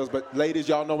ponytails, but ladies,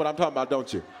 y'all know what I'm talking about,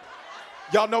 don't you?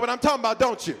 Y'all know what I'm talking about,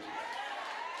 don't you?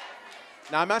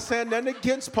 Now, I'm not saying nothing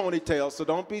against ponytails, so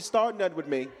don't be starting that with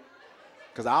me,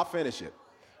 because I'll finish it.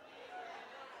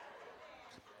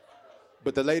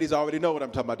 But the ladies already know what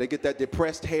I'm talking about. They get that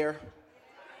depressed hair.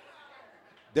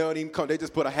 They don't even come. They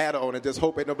just put a hat on and just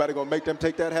hope ain't nobody going to make them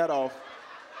take that hat off.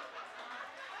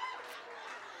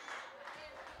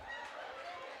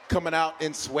 Coming out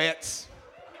in sweats.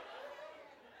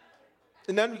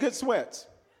 And nothing against sweats.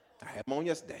 I had them on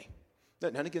yesterday.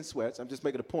 Nothing against sweats. I'm just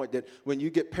making a point that when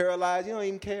you get paralyzed, you don't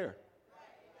even care.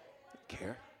 You don't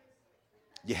care.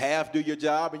 You half do your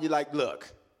job and you're like, look.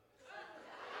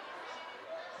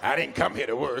 I didn't come here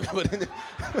to work.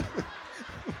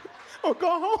 Oh, go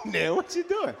home then. What you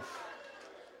doing?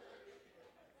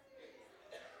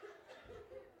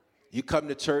 You come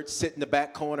to church, sit in the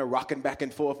back corner, rocking back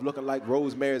and forth, looking like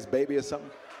Rosemary's Baby or something.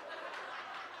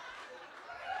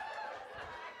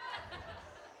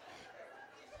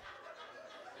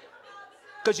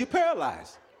 Because you're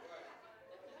paralyzed.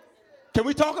 Can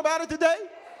we talk about it today?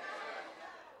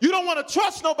 You don't want to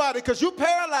trust nobody because you're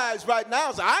paralyzed right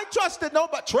now. So I ain't trusted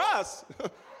nobody. Trust.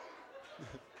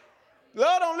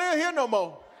 Lord don't live here no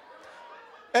more.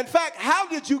 In fact, how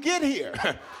did you get here?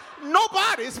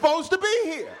 Nobody's supposed to be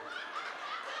here.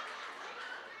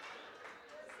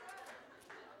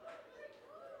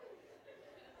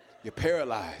 You're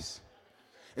paralyzed.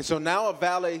 And so now a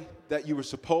valley that you were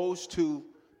supposed to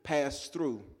pass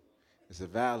through It's a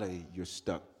valley you're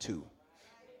stuck to.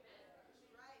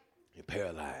 You're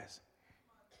paralyzed.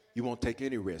 You won't take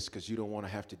any risk because you don't want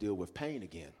to have to deal with pain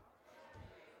again.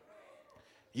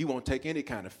 You won't take any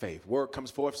kind of faith. Word comes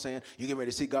forth saying, you get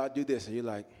ready to see God do this. And you're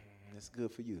like, that's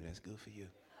good for you. That's good for you.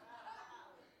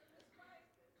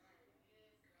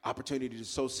 Opportunity to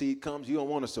sow seed comes. You don't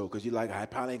want to sow because you're like, I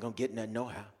probably ain't going to get nothing no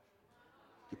how.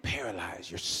 You're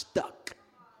paralyzed. You're stuck.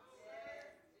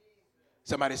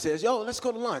 Somebody says, yo, let's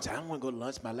go to lunch. I don't want to go to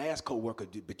lunch. My last coworker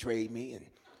betrayed me and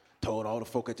told all the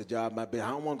folk at the job I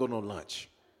don't want to go to no lunch.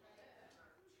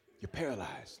 You're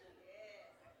paralyzed.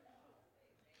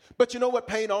 But you know what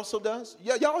pain also does?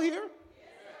 Y'all here?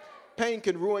 Pain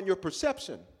can ruin your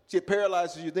perception. See, it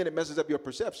paralyzes you, then it messes up your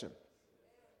perception.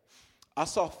 I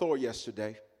saw Thor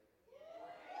yesterday.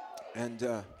 And,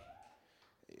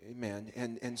 amen.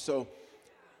 And so,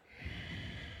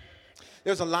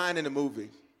 there's a line in the movie.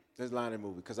 There's a line in the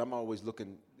movie because I'm always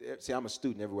looking. See, I'm a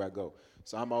student everywhere I go.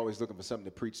 So I'm always looking for something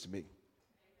to preach to me.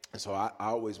 And so I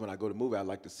always, when I go to a movie, I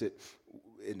like to sit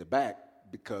in the back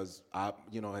because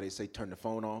you know how they say turn the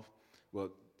phone off? Well,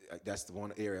 that's the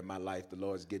one area of my life the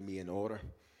Lord's getting me in order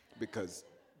because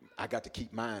I got to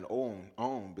keep mine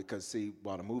on because, see,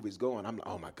 while the movie's going, I'm like,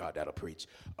 oh, my God, that'll preach.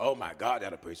 Oh, my God,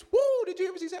 that'll preach. Woo, did you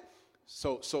ever see that?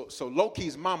 So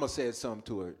Loki's mama said something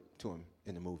to him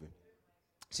in the movie.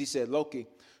 She said, Loki,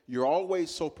 you're always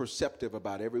so perceptive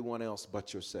about everyone else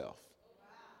but yourself.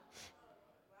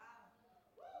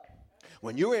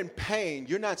 When you're in pain,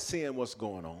 you're not seeing what's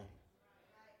going on.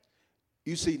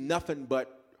 You see nothing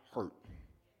but hurt.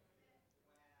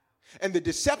 And the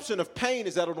deception of pain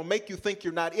is that it'll make you think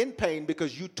you're not in pain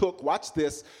because you took, watch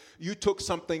this, you took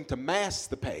something to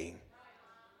mask the pain.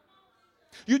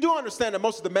 You do understand that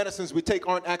most of the medicines we take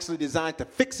aren't actually designed to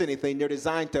fix anything. They're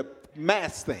designed to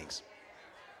mask things.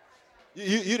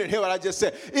 You didn't hear what I just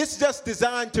said. It's just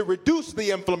designed to reduce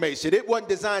the inflammation. It wasn't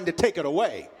designed to take it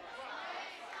away.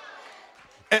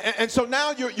 And so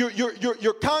now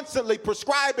you're constantly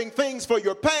prescribing things for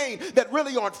your pain that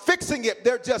really aren't fixing it.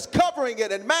 They're just covering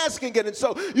it and masking it. And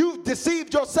so you've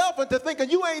deceived yourself into thinking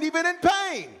you ain't even in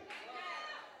pain.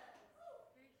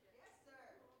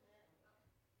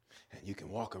 And you can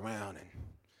walk around and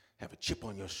have a chip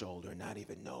on your shoulder and not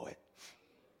even know it.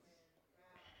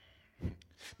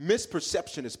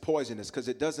 Misperception is poisonous because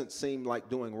it doesn't seem like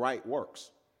doing right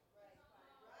works.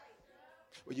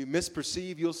 When you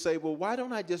misperceive, you'll say, well, why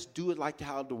don't I just do it like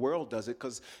how the world does it?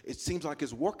 Because it seems like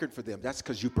it's working for them. That's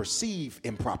because you perceive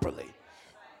improperly.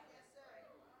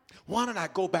 Why don't I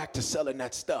go back to selling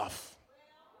that stuff?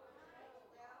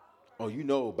 Oh, you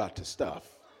know about the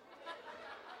stuff.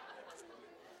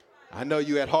 I know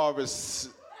you at Harvest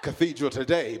Cathedral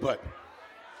today, but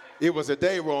it was a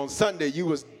day where on Sunday you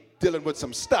was dealing with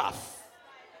some stuff.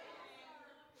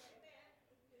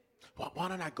 Why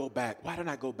don't I go back? Why don't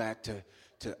I go back to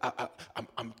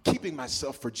I'm keeping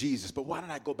myself for Jesus, but why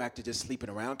don't I go back to just sleeping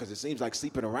around? Because it seems like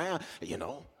sleeping around, you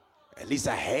know, at least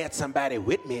I had somebody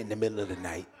with me in the middle of the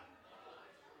night.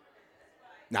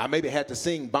 Now, I maybe had to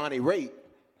sing Bonnie Raitt.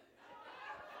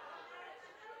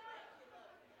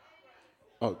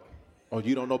 Oh,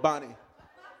 you don't know Bonnie?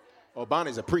 Oh,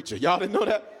 Bonnie's a preacher. Y'all didn't know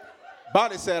that?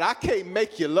 Bonnie said, I can't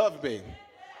make you love me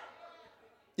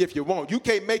if you won't. You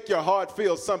can't make your heart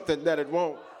feel something that it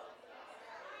won't.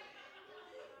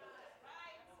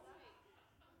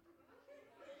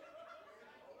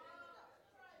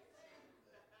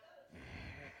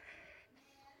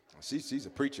 She's a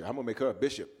preacher. I'm going to make her a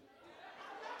bishop.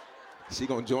 She's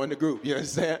going to join the group. You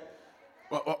understand?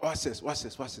 Watch this.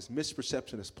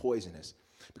 Misperception is poisonous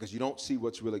because you don't see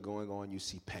what's really going on. You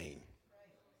see pain.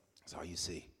 That's all you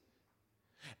see.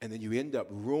 And then you end up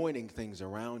ruining things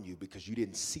around you because you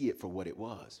didn't see it for what it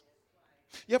was.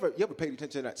 You ever paid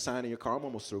attention to that sign in your car? I'm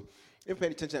almost through. You ever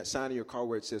paid attention to that sign in your car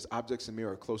where it says objects in the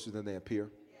mirror are closer than they appear?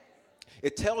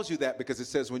 It tells you that because it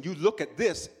says when you look at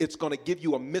this, it's going to give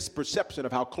you a misperception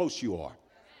of how close you are.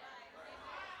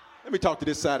 Let me talk to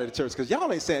this side of the church because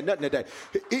y'all ain't saying nothing today.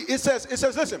 It says,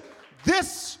 listen,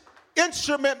 this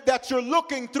instrument that you're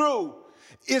looking through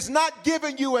is not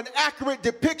giving you an accurate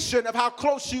depiction of how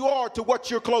close you are to what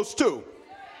you're close to.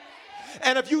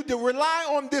 And if you rely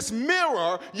on this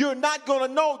mirror, you're not going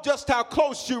to know just how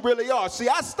close you really are. See,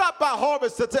 I stopped by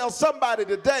Harvest to tell somebody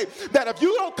today that if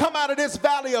you don't come out of this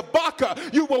valley of Baca,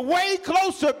 you were way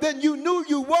closer than you knew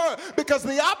you were because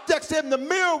the objects in the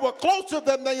mirror were closer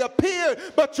than they appeared,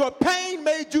 but your pain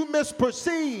made you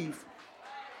misperceive.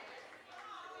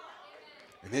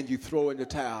 And then you throw in the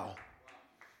towel.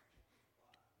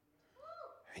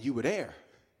 And you were there.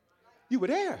 You were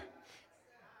there.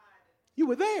 You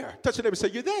were there. Touch your neighbor and say,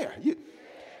 you're there.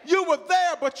 You were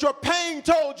there, but your pain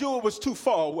told you it was too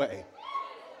far away.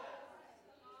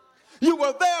 You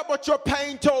were there, but your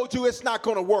pain told you it's not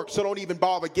going to work, so don't even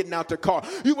bother getting out the car.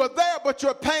 You were there, but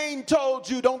your pain told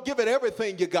you don't give it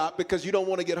everything you got because you don't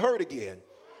want to get hurt again.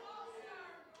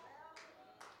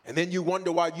 And then you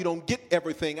wonder why you don't get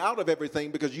everything out of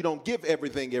everything because you don't give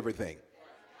everything.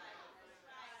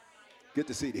 Get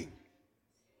the CD.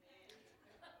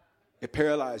 It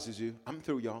paralyzes you. I'm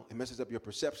through, y'all. It messes up your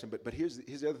perception. But here's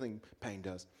the other thing pain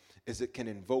does, is it can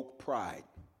invoke pride.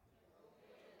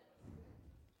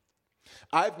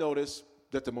 I've noticed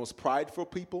that the most prideful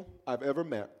people I've ever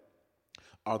met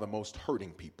are the most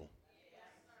hurting people.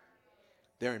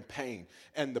 They're in pain.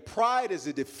 And the pride is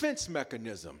a defense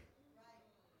mechanism.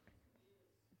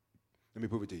 Let me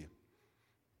prove it to you.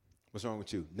 What's wrong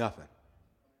with you? Nothing.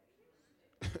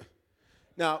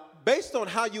 Now, based on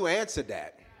how you answered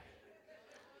that,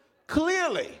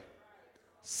 clearly,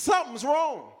 something's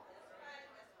wrong.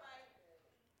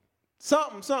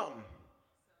 Something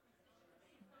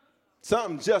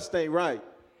just ain't right.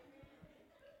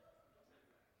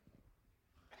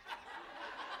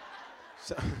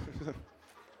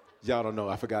 Y'all don't know.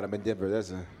 I forgot I'm in Denver.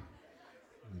 That's a...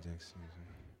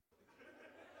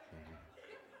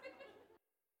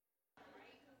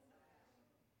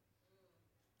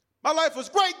 My life was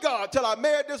great, God, till I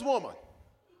married this woman.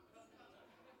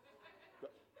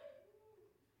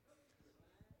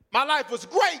 My life was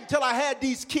great until I had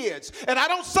these kids. And I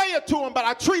don't say it to them, but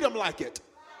I treat them like it.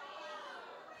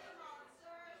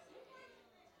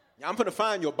 I'm finna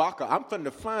find your Baca.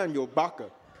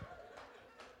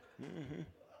 Mm-hmm.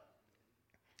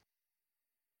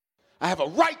 I have a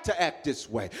right to act this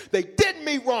way. They did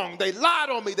me wrong. They lied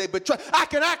on me. They betrayed. I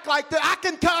can act like that. I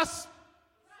can cuss.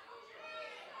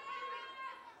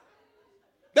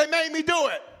 They made me do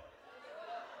it.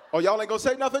 Oh, y'all ain't gonna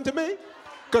say nothing to me?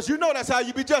 Because you know that's how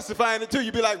you be justifying it too.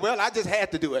 You be like, well, I just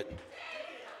had to do it.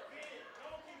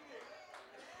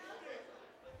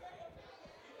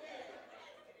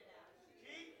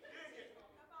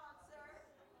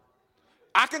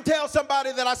 I can tell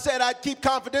somebody that I said I'd keep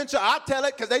confidential. I'll tell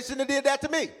it because they shouldn't have did that to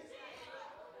me.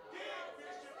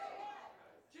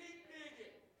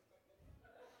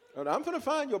 Oh, I'm going to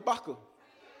find your Baca.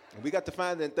 And we got to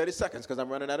find it in 30 seconds because I'm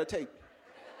running out of tape.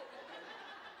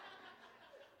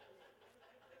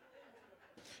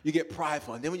 You get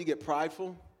prideful. And then when you get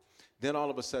prideful, then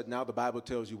all of a sudden now the Bible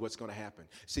tells you what's going to happen.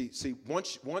 See,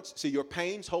 once your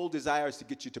pain's whole desire is to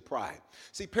get you to pride.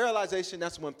 See, paralyzation,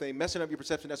 that's one thing. Messing up your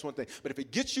perception, that's one thing. But if it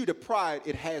gets you to pride,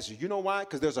 it has you. You know why?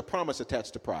 Because there's a promise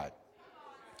attached to pride.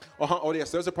 Oh,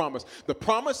 yes, there's a promise. The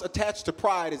promise attached to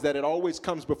pride is that it always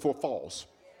comes before falls.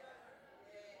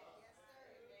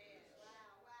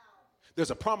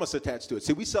 There's a promise attached to it.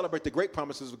 See, we celebrate the great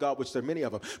promises of God, which there are many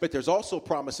of them. But there's also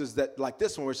promises that, like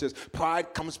this one, where it says,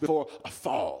 pride comes before a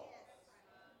fall.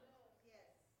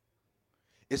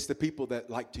 It's the people that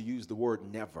like to use the word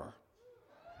never.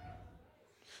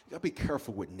 You gotta be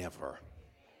careful with never.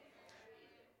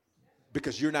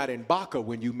 Because you're not in Baca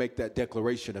when you make that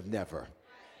declaration of never.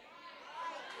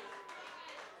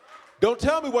 Don't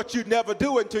tell me what you'd never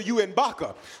do until you in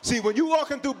Baca. See, when you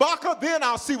walking through Baca, then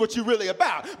I'll see what you're really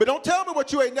about. But don't tell me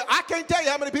what you ain't. I can't tell you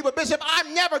how many people, Bishop,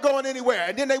 I'm never going anywhere.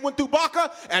 And then they went through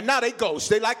Baca, and now they ghost.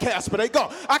 They like Casper, they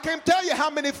go. I can't tell you how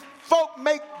many folk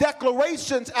make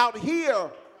declarations out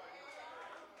here.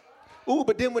 Ooh,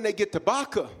 but then when they get to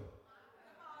Baca,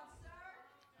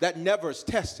 that never is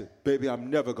tested. Baby, I'm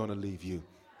never going to leave you.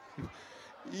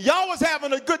 Y'all was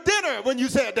having a good dinner when you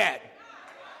said that.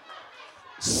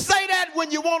 Say that when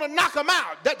you want to knock them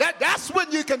out. That's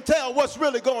when you can tell what's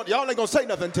really going on. Y'all ain't going to say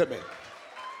nothing to me.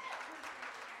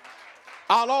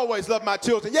 I'll always love my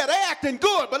children. Yeah, they acting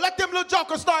good, but let them little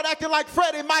jokers start acting like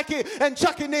Freddie, Mikey, and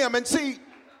Chucky and them and see.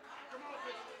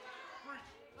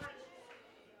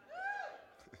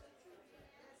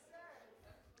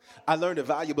 I learned a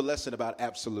valuable lesson about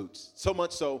absolutes, so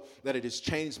much so that it has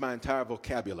changed my entire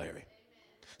vocabulary.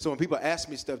 So when people ask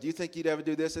me stuff, do you think you'd ever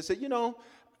do this? I say,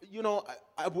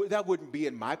 that wouldn't be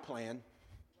in my plan.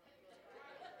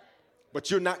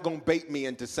 But you're not going to bait me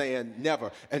into saying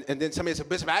never. And then somebody said,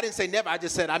 Bishop, I didn't say never. I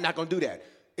just said I'm not going to do that.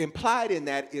 Implied in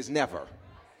that is never.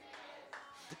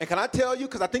 And can I tell you,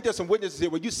 because I think there's some witnesses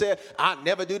here where you said, I'll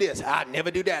never do this. I'll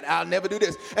never do that. I'll never do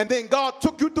this. And then God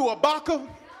took you through a Baca.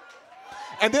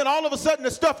 And then all of a sudden the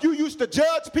stuff you used to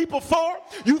judge people for,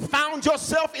 you found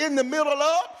yourself in the middle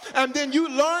of, and then you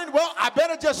learned, well, I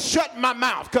better just shut my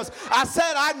mouth because I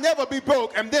said I'd never be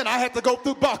broke, and then I had to go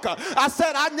through Baca. I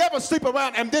said I'd never sleep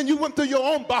around, and then you went through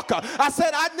your own Baca. I said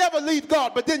I'd never leave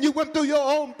God, but then you went through your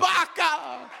own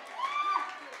Baca.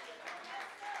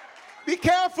 Be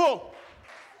careful.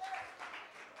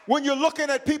 When you're looking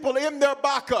at people in their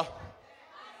Baca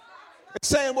and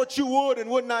saying what you would and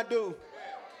would not do.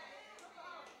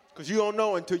 Because you don't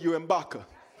know until you're in Baca.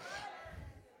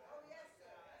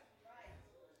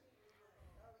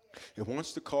 It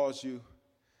wants to cause you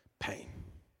pain.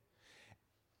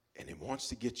 And it wants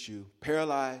to get you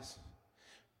paralyzed,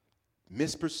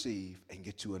 misperceived, and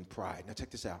get you in pride. Now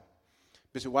check this out.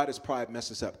 Bishop, why does pride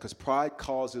mess us up? Because pride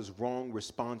causes wrong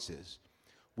responses,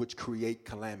 which create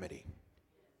calamity.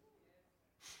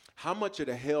 How much of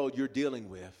the hell you're dealing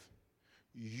with,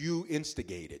 you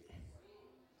instigated.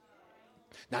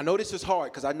 Now, I know this is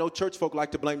hard because I know church folk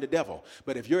like to blame the devil.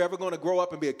 But if you're ever going to grow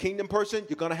up and be a kingdom person,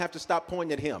 you're going to have to stop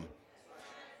pointing at him.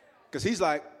 Because he's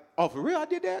like, oh, for real, I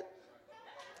did that?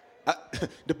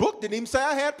 The book didn't even say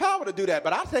I had power to do that,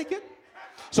 but I'll take it.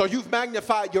 So you've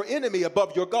magnified your enemy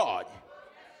above your God.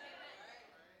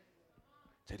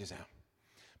 Check this out.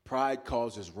 Pride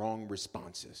causes wrong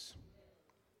responses.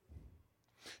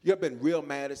 You ever been real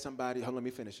mad at somebody? Hold on, let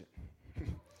me finish it.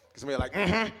 Because somebody like,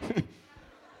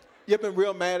 You ever been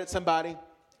real mad at somebody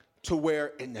to where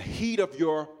in the heat of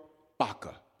your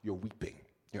Baca, your weeping,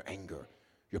 your anger,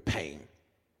 your pain,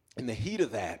 in the heat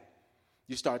of that,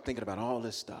 you start thinking about all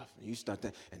this stuff. And you start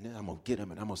thinking, and then I'm going to get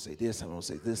them, and I'm going to say this, I'm going to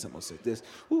say this, I'm going to say this.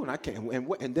 Ooh, and I can't,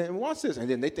 and then watch this. And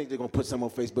then they think they're going to put some on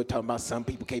Facebook talking about some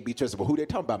people can't be trusted. But who they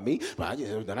talking about? Me? Well,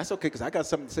 that's okay, because I got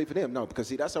something to say for them. No, because,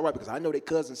 see, that's all right, because I know their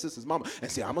cousin, sister's mama. And,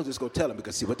 see, I'm going to just go tell them,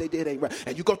 because, see, what they did ain't right.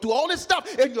 And you go through all this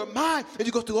stuff in your mind, and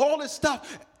you go through all this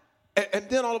stuff. And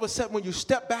then all of a sudden, when you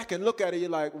step back and look at it, you're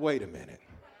like, wait a minute.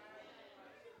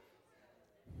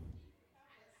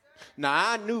 Now,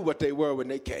 I knew what they were when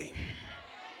they came.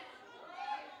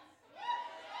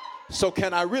 So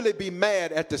can I really be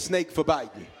mad at the snake for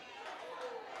biting?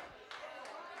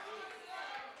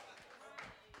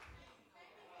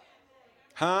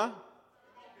 Huh?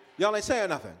 Y'all ain't saying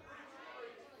nothing.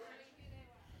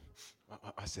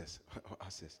 I says,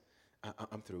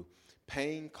 I'm through.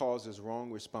 Pain causes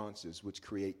wrong responses, which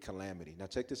create calamity. Now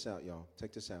check this out, y'all.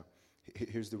 Check this out.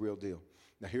 Here's the real deal.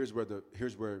 Now here's where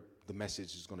the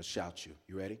message is going to shout you.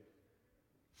 You ready?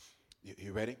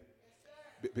 You ready?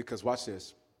 Because watch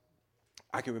this.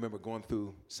 I can remember going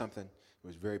through something that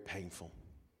was very painful.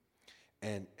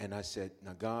 And I said,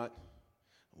 now God,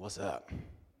 what's up?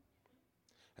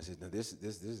 I said, now this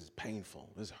is painful.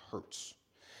 This hurts.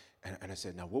 And I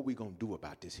said, now what we going to do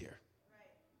about this here?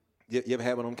 You ever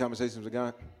had one of them conversations with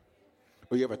God?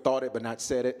 Or you ever thought it but not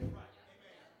said it?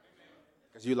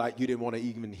 Because you didn't want to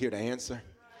even hear the answer?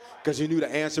 Because you knew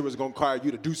the answer was going to require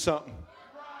you to do something?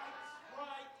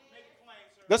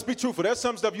 Let's be truthful. There's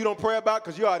some stuff you don't pray about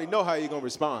because you already know how you're going to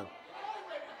respond.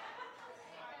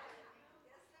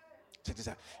 Check this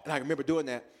out. And I remember doing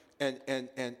that.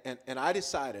 And I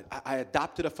decided, I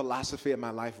adopted a philosophy in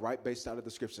my life right based out of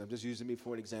the scripture. I'm just using me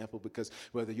for an example because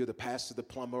whether you're the pastor, the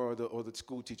plumber, or the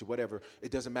school teacher, whatever,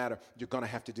 it doesn't matter. You're going to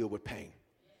have to deal with pain.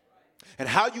 And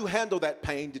how you handle that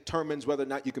pain determines whether or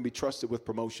not you can be trusted with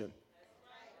promotion.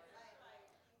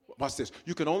 Watch this.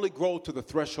 You can only grow to the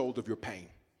threshold of your pain.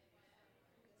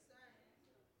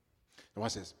 Now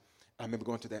watch this. I remember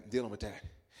going to that and dealing with that.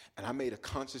 And I made a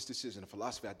conscious decision, a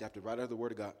philosophy I adapted right out of the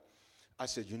Word of God. I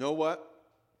said, you know what?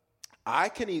 I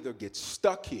can either get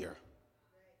stuck here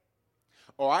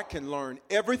or I can learn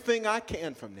everything I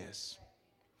can from this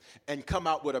and come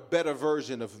out with a better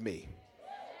version of me.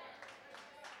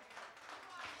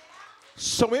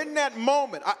 So in that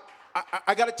moment,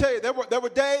 I got to tell you,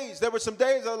 there were some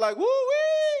days I was like,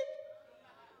 woo-wee.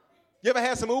 You ever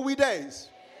had some ooh-wee days?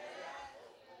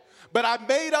 But I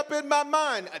made up in my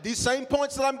mind, these same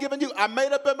points that I'm giving you, I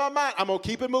made up in my mind, I'm going to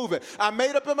keep it moving. I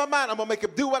made up in my mind, I'm going to make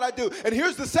it do what I do. And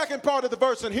here's the second part of the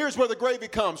verse, and here's where the gravy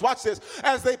comes. Watch this.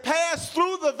 As they pass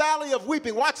through the valley of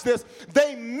weeping, watch this,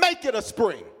 they make it a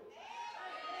spring.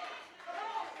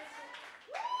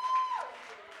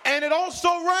 And it also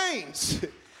rains.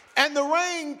 And the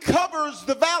rain covers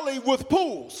the valley with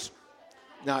pools.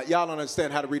 Now, y'all don't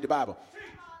understand how to read the Bible.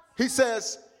 He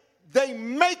says, they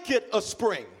make it a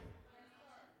spring.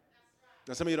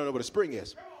 Now, some of you don't know what a spring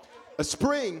is. A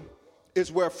spring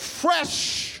is where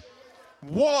fresh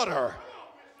water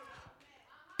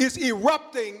is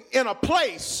erupting in a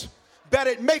place that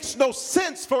it makes no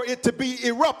sense for it to be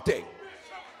erupting.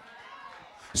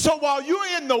 So while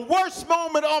you're in the worst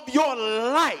moment of your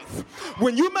life,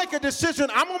 when you make a decision,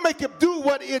 I'm going to make it do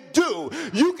what it do,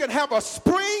 you can have a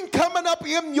spring coming up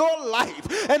in your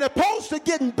life. And opposed to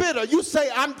getting bitter, you say,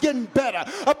 I'm getting better.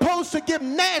 Opposed to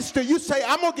getting nasty, you say,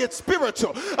 I'm going to get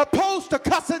spiritual. Opposed to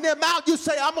cussing them out, you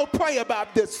say, I'm going to pray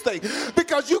about this thing.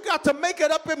 Because you got to make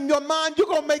it up in your mind, you're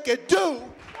going to make it do.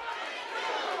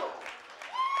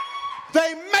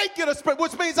 They make it a spring,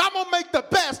 which means I'm going to make the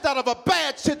best out of a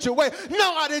bad situation.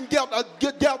 No, I didn't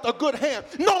get dealt a good hand.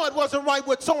 No, it wasn't right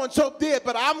what so-and-so did,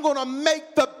 but I'm going to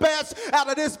make the best out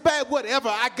of this bad, whatever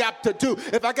I got to do.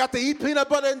 If I got to eat peanut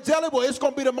butter and jelly, well, it's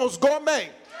going to be the most gourmet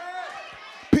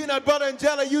peanut butter and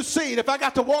jelly you see. If I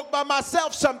got to walk by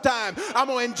myself sometime, I'm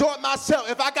going to enjoy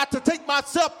myself. If I got to take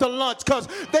myself to lunch because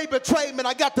they betrayed me and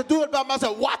I got to do it by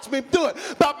myself, watch me do it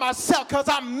by myself because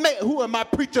who am I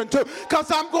preaching to?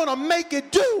 Because I'm going to make it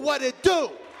do what it do.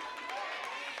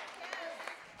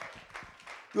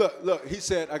 Look, he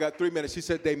said, I got 3 minutes. He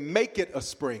said, they make it a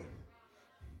spring.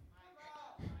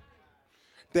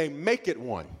 They make it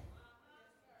one.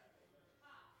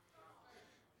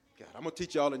 I'm going to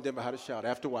teach y'all in Denver how to shout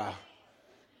after a while.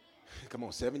 Come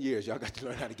on, 7 years. Y'all got to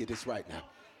learn how to get this right now.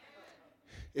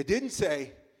 It didn't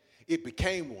say it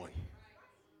became one.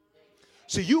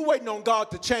 See, you waiting on God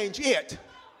to change it.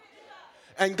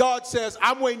 And God says,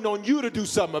 I'm waiting on you to do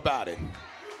something about it.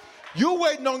 You're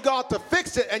waiting on God to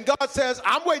fix it. And God says,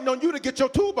 I'm waiting on you to get your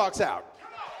toolbox out.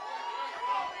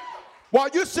 While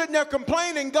you're sitting there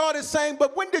complaining, God is saying,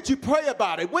 but when did you pray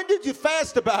about it? When did you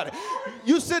fast about it?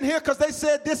 You sitting here because they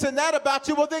said this and that about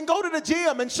you. Well, then go to the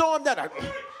gym and show them that.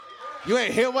 You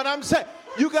ain't hear what I'm saying.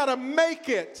 You got to make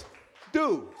it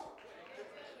do.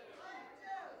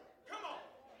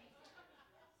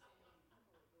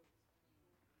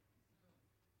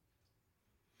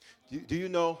 Do you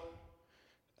know,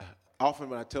 often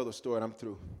when I tell the story, and I'm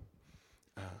through.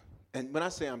 And when I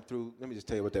say I'm through, let me just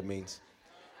tell you what that means.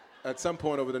 At some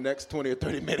point over the next 20 or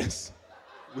 30 minutes,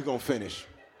 we're going to finish.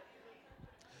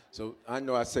 So I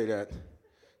know I say that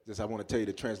because I want to tell you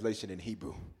the translation in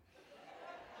Hebrew.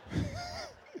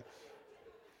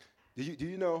 Do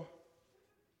you know,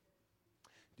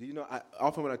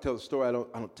 often when I tell the story, I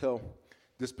don't tell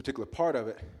this particular part of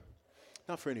it,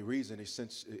 not for any reason.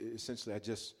 Essentially, I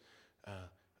just,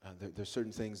 there's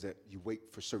certain things that you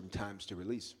wait for certain times to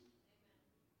release.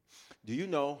 Do you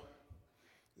know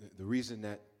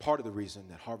part of the reason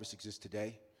that Harvest exists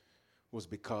today was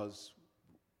because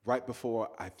right before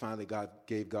I finally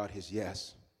gave God his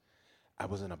yes, I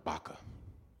was in a Baca.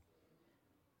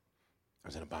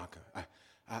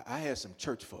 I had some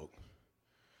church folk.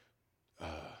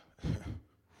 I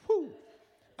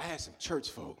had some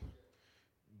church folk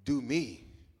do me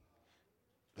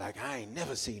like I ain't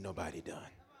never seen nobody done.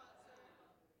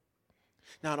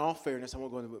 Now, in all fairness, I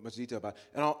won't go into much detail about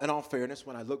it. In all fairness,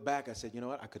 when I look back, I said, you know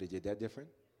what? I could have did that different.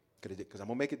 Because I'm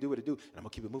going to make it do what it do, and I'm going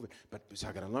to keep it moving. But so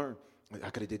I got to learn. I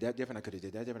could have did that different. I could have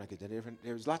did that different. I could have did that different.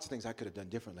 There's lots of things I could have done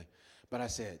differently. But I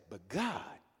said, but God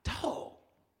told.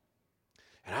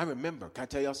 And I remember, can I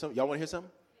tell y'all something? Y'all want to hear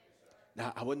something?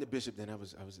 Now, I wasn't a bishop then. I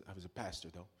was a pastor,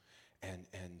 though. And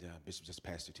bishop just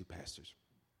pastored 2 pastors.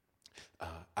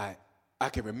 I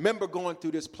can remember going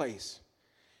through this place,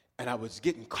 and I was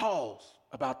getting calls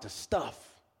about the stuff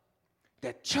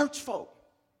that church folk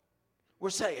were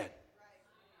saying.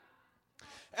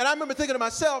 And I remember thinking to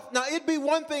myself, now it'd be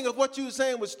one thing if what you were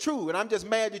saying was true, and I'm just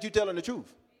mad that you're telling the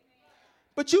truth.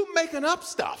 But you making up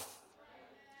stuff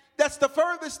that's the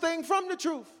furthest thing from the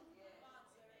truth.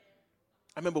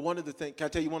 I remember one of the things, can I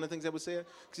tell you one of the things that was said?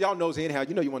 Because y'all knows anyhow,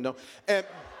 you know you want to know. And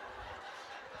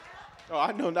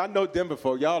I know Denver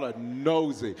folk, y'all are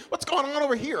nosy. What's going on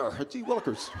over here? Gee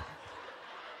Willikers.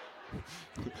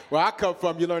 Where I come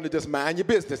from, you learn to just mind your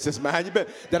business. Just mind your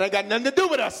business. That ain't got nothing to do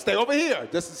with us. Stay over here.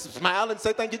 Just smile and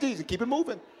say thank you, Jesus. Keep it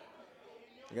moving.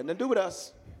 Ain't got nothing to do with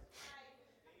us.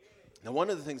 Now, one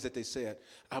of the things that they said,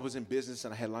 I was in business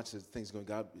and I had lots of things going.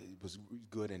 God was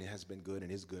good and it has been good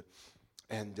and is good.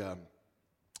 And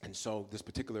so this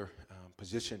particular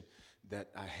position that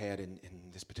I had in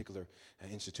this particular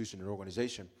institution or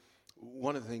organization,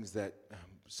 one of the things that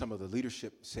some of the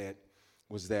leadership said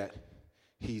was that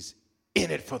he's in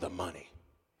it for the money.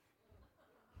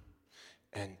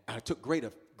 And I took great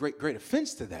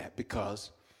offense to that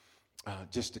because,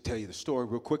 just to tell you the story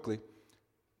real quickly,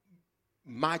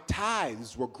 my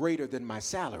tithes were greater than my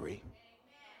salary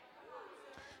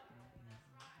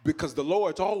because the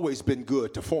Lord's always been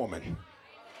good to Foreman.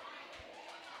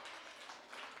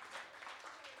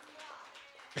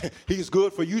 He's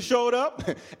good for you showed up,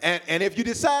 and if you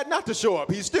decide not to show up,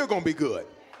 he's still going to be good,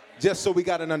 just so we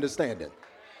got an understanding.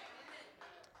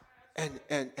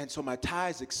 And so my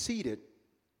tithes exceeded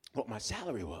what my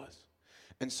salary was.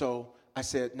 And so I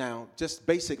said, now, just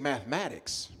basic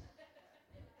mathematics.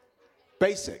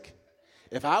 Basic.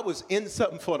 If I was in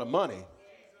something for the money,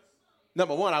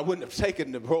 number one, I wouldn't have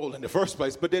taken the role in the first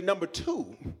place. But then number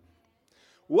two,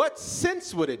 what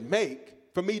sense would it make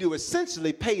for me to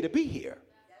essentially pay to be here?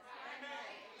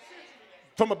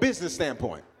 From a business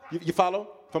standpoint. You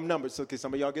follow? From numbers. Okay,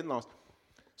 some of y'all getting lost.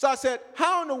 So I said,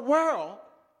 how in the world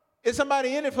is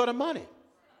somebody in it for the money?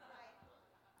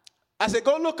 I said,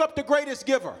 go look up the greatest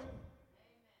giver.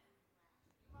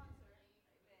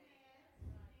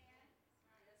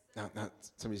 Now,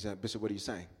 somebody said, Bishop, what are you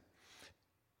saying?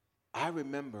 I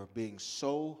remember being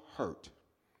so hurt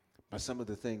by some of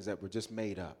the things that were just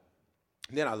made up.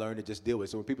 And then I learned to just deal with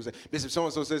it. So when people say, Bishop,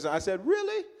 so-and-so says, I said,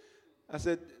 really? I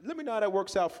said, let me know how that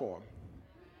works out for him.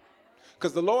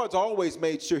 Because the Lord's always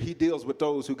made sure he deals with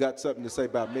those who got something to say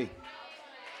about me.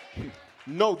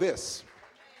 Know this.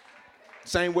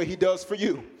 Same way he does for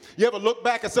you. You ever look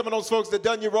back at some of those folks that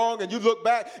done you wrong, and you look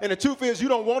back, and the truth is you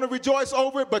don't want to rejoice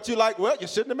over it, but you're like, well, you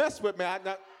shouldn't have messed with me.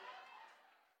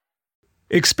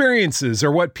 Experiences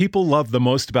are what people love the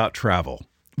most about travel.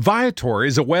 Viator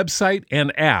is a website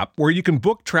and app where you can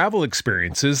book travel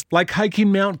experiences like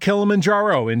hiking Mount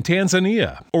Kilimanjaro in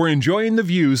Tanzania or enjoying the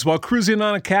views while cruising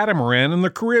on a catamaran in the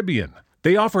Caribbean.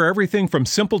 They offer everything from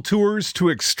simple tours to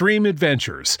extreme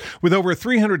adventures. With over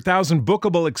 300,000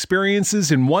 bookable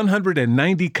experiences in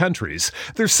 190 countries,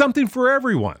 there's something for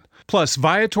everyone. Plus,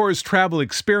 Viator's travel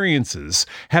experiences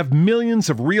have millions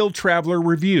of real traveler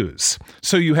reviews,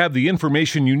 so you have the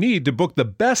information you need to book the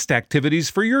best activities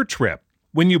for your trip.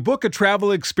 When you book a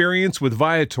travel experience with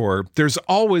Viator, there's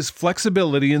always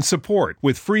flexibility and support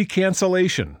with free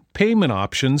cancellation, payment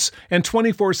options, and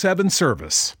 24/7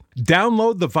 service.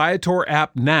 Download the Viator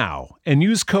app now and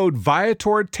use code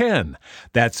Viator10.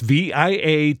 That's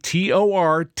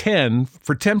Viator 10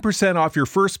 for 10% off your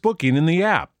first booking in the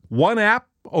app. One app,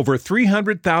 over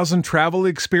 300,000 travel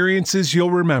experiences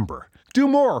you'll remember. Do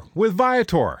more with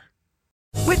Viator.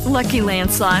 With Lucky Land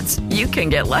Slots, you can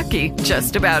get lucky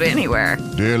just about anywhere.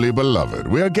 Dearly beloved,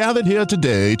 we are gathered here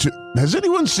today to... Has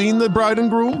anyone seen the bride and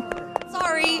groom?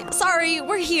 Sorry,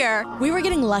 we're here. We were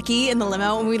getting lucky in the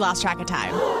limo and we lost track of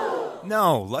time.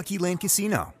 No, Lucky Land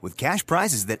Casino, with cash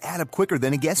prizes that add up quicker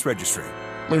than a guest registry.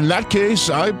 In that case,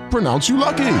 I pronounce you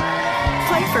lucky.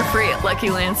 Play for free at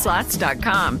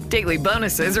LuckyLandSlots.com. Daily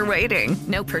bonuses are waiting.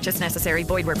 No purchase necessary.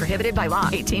 Void where prohibited by law.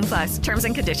 18+. Terms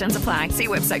and conditions apply. See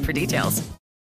website for details.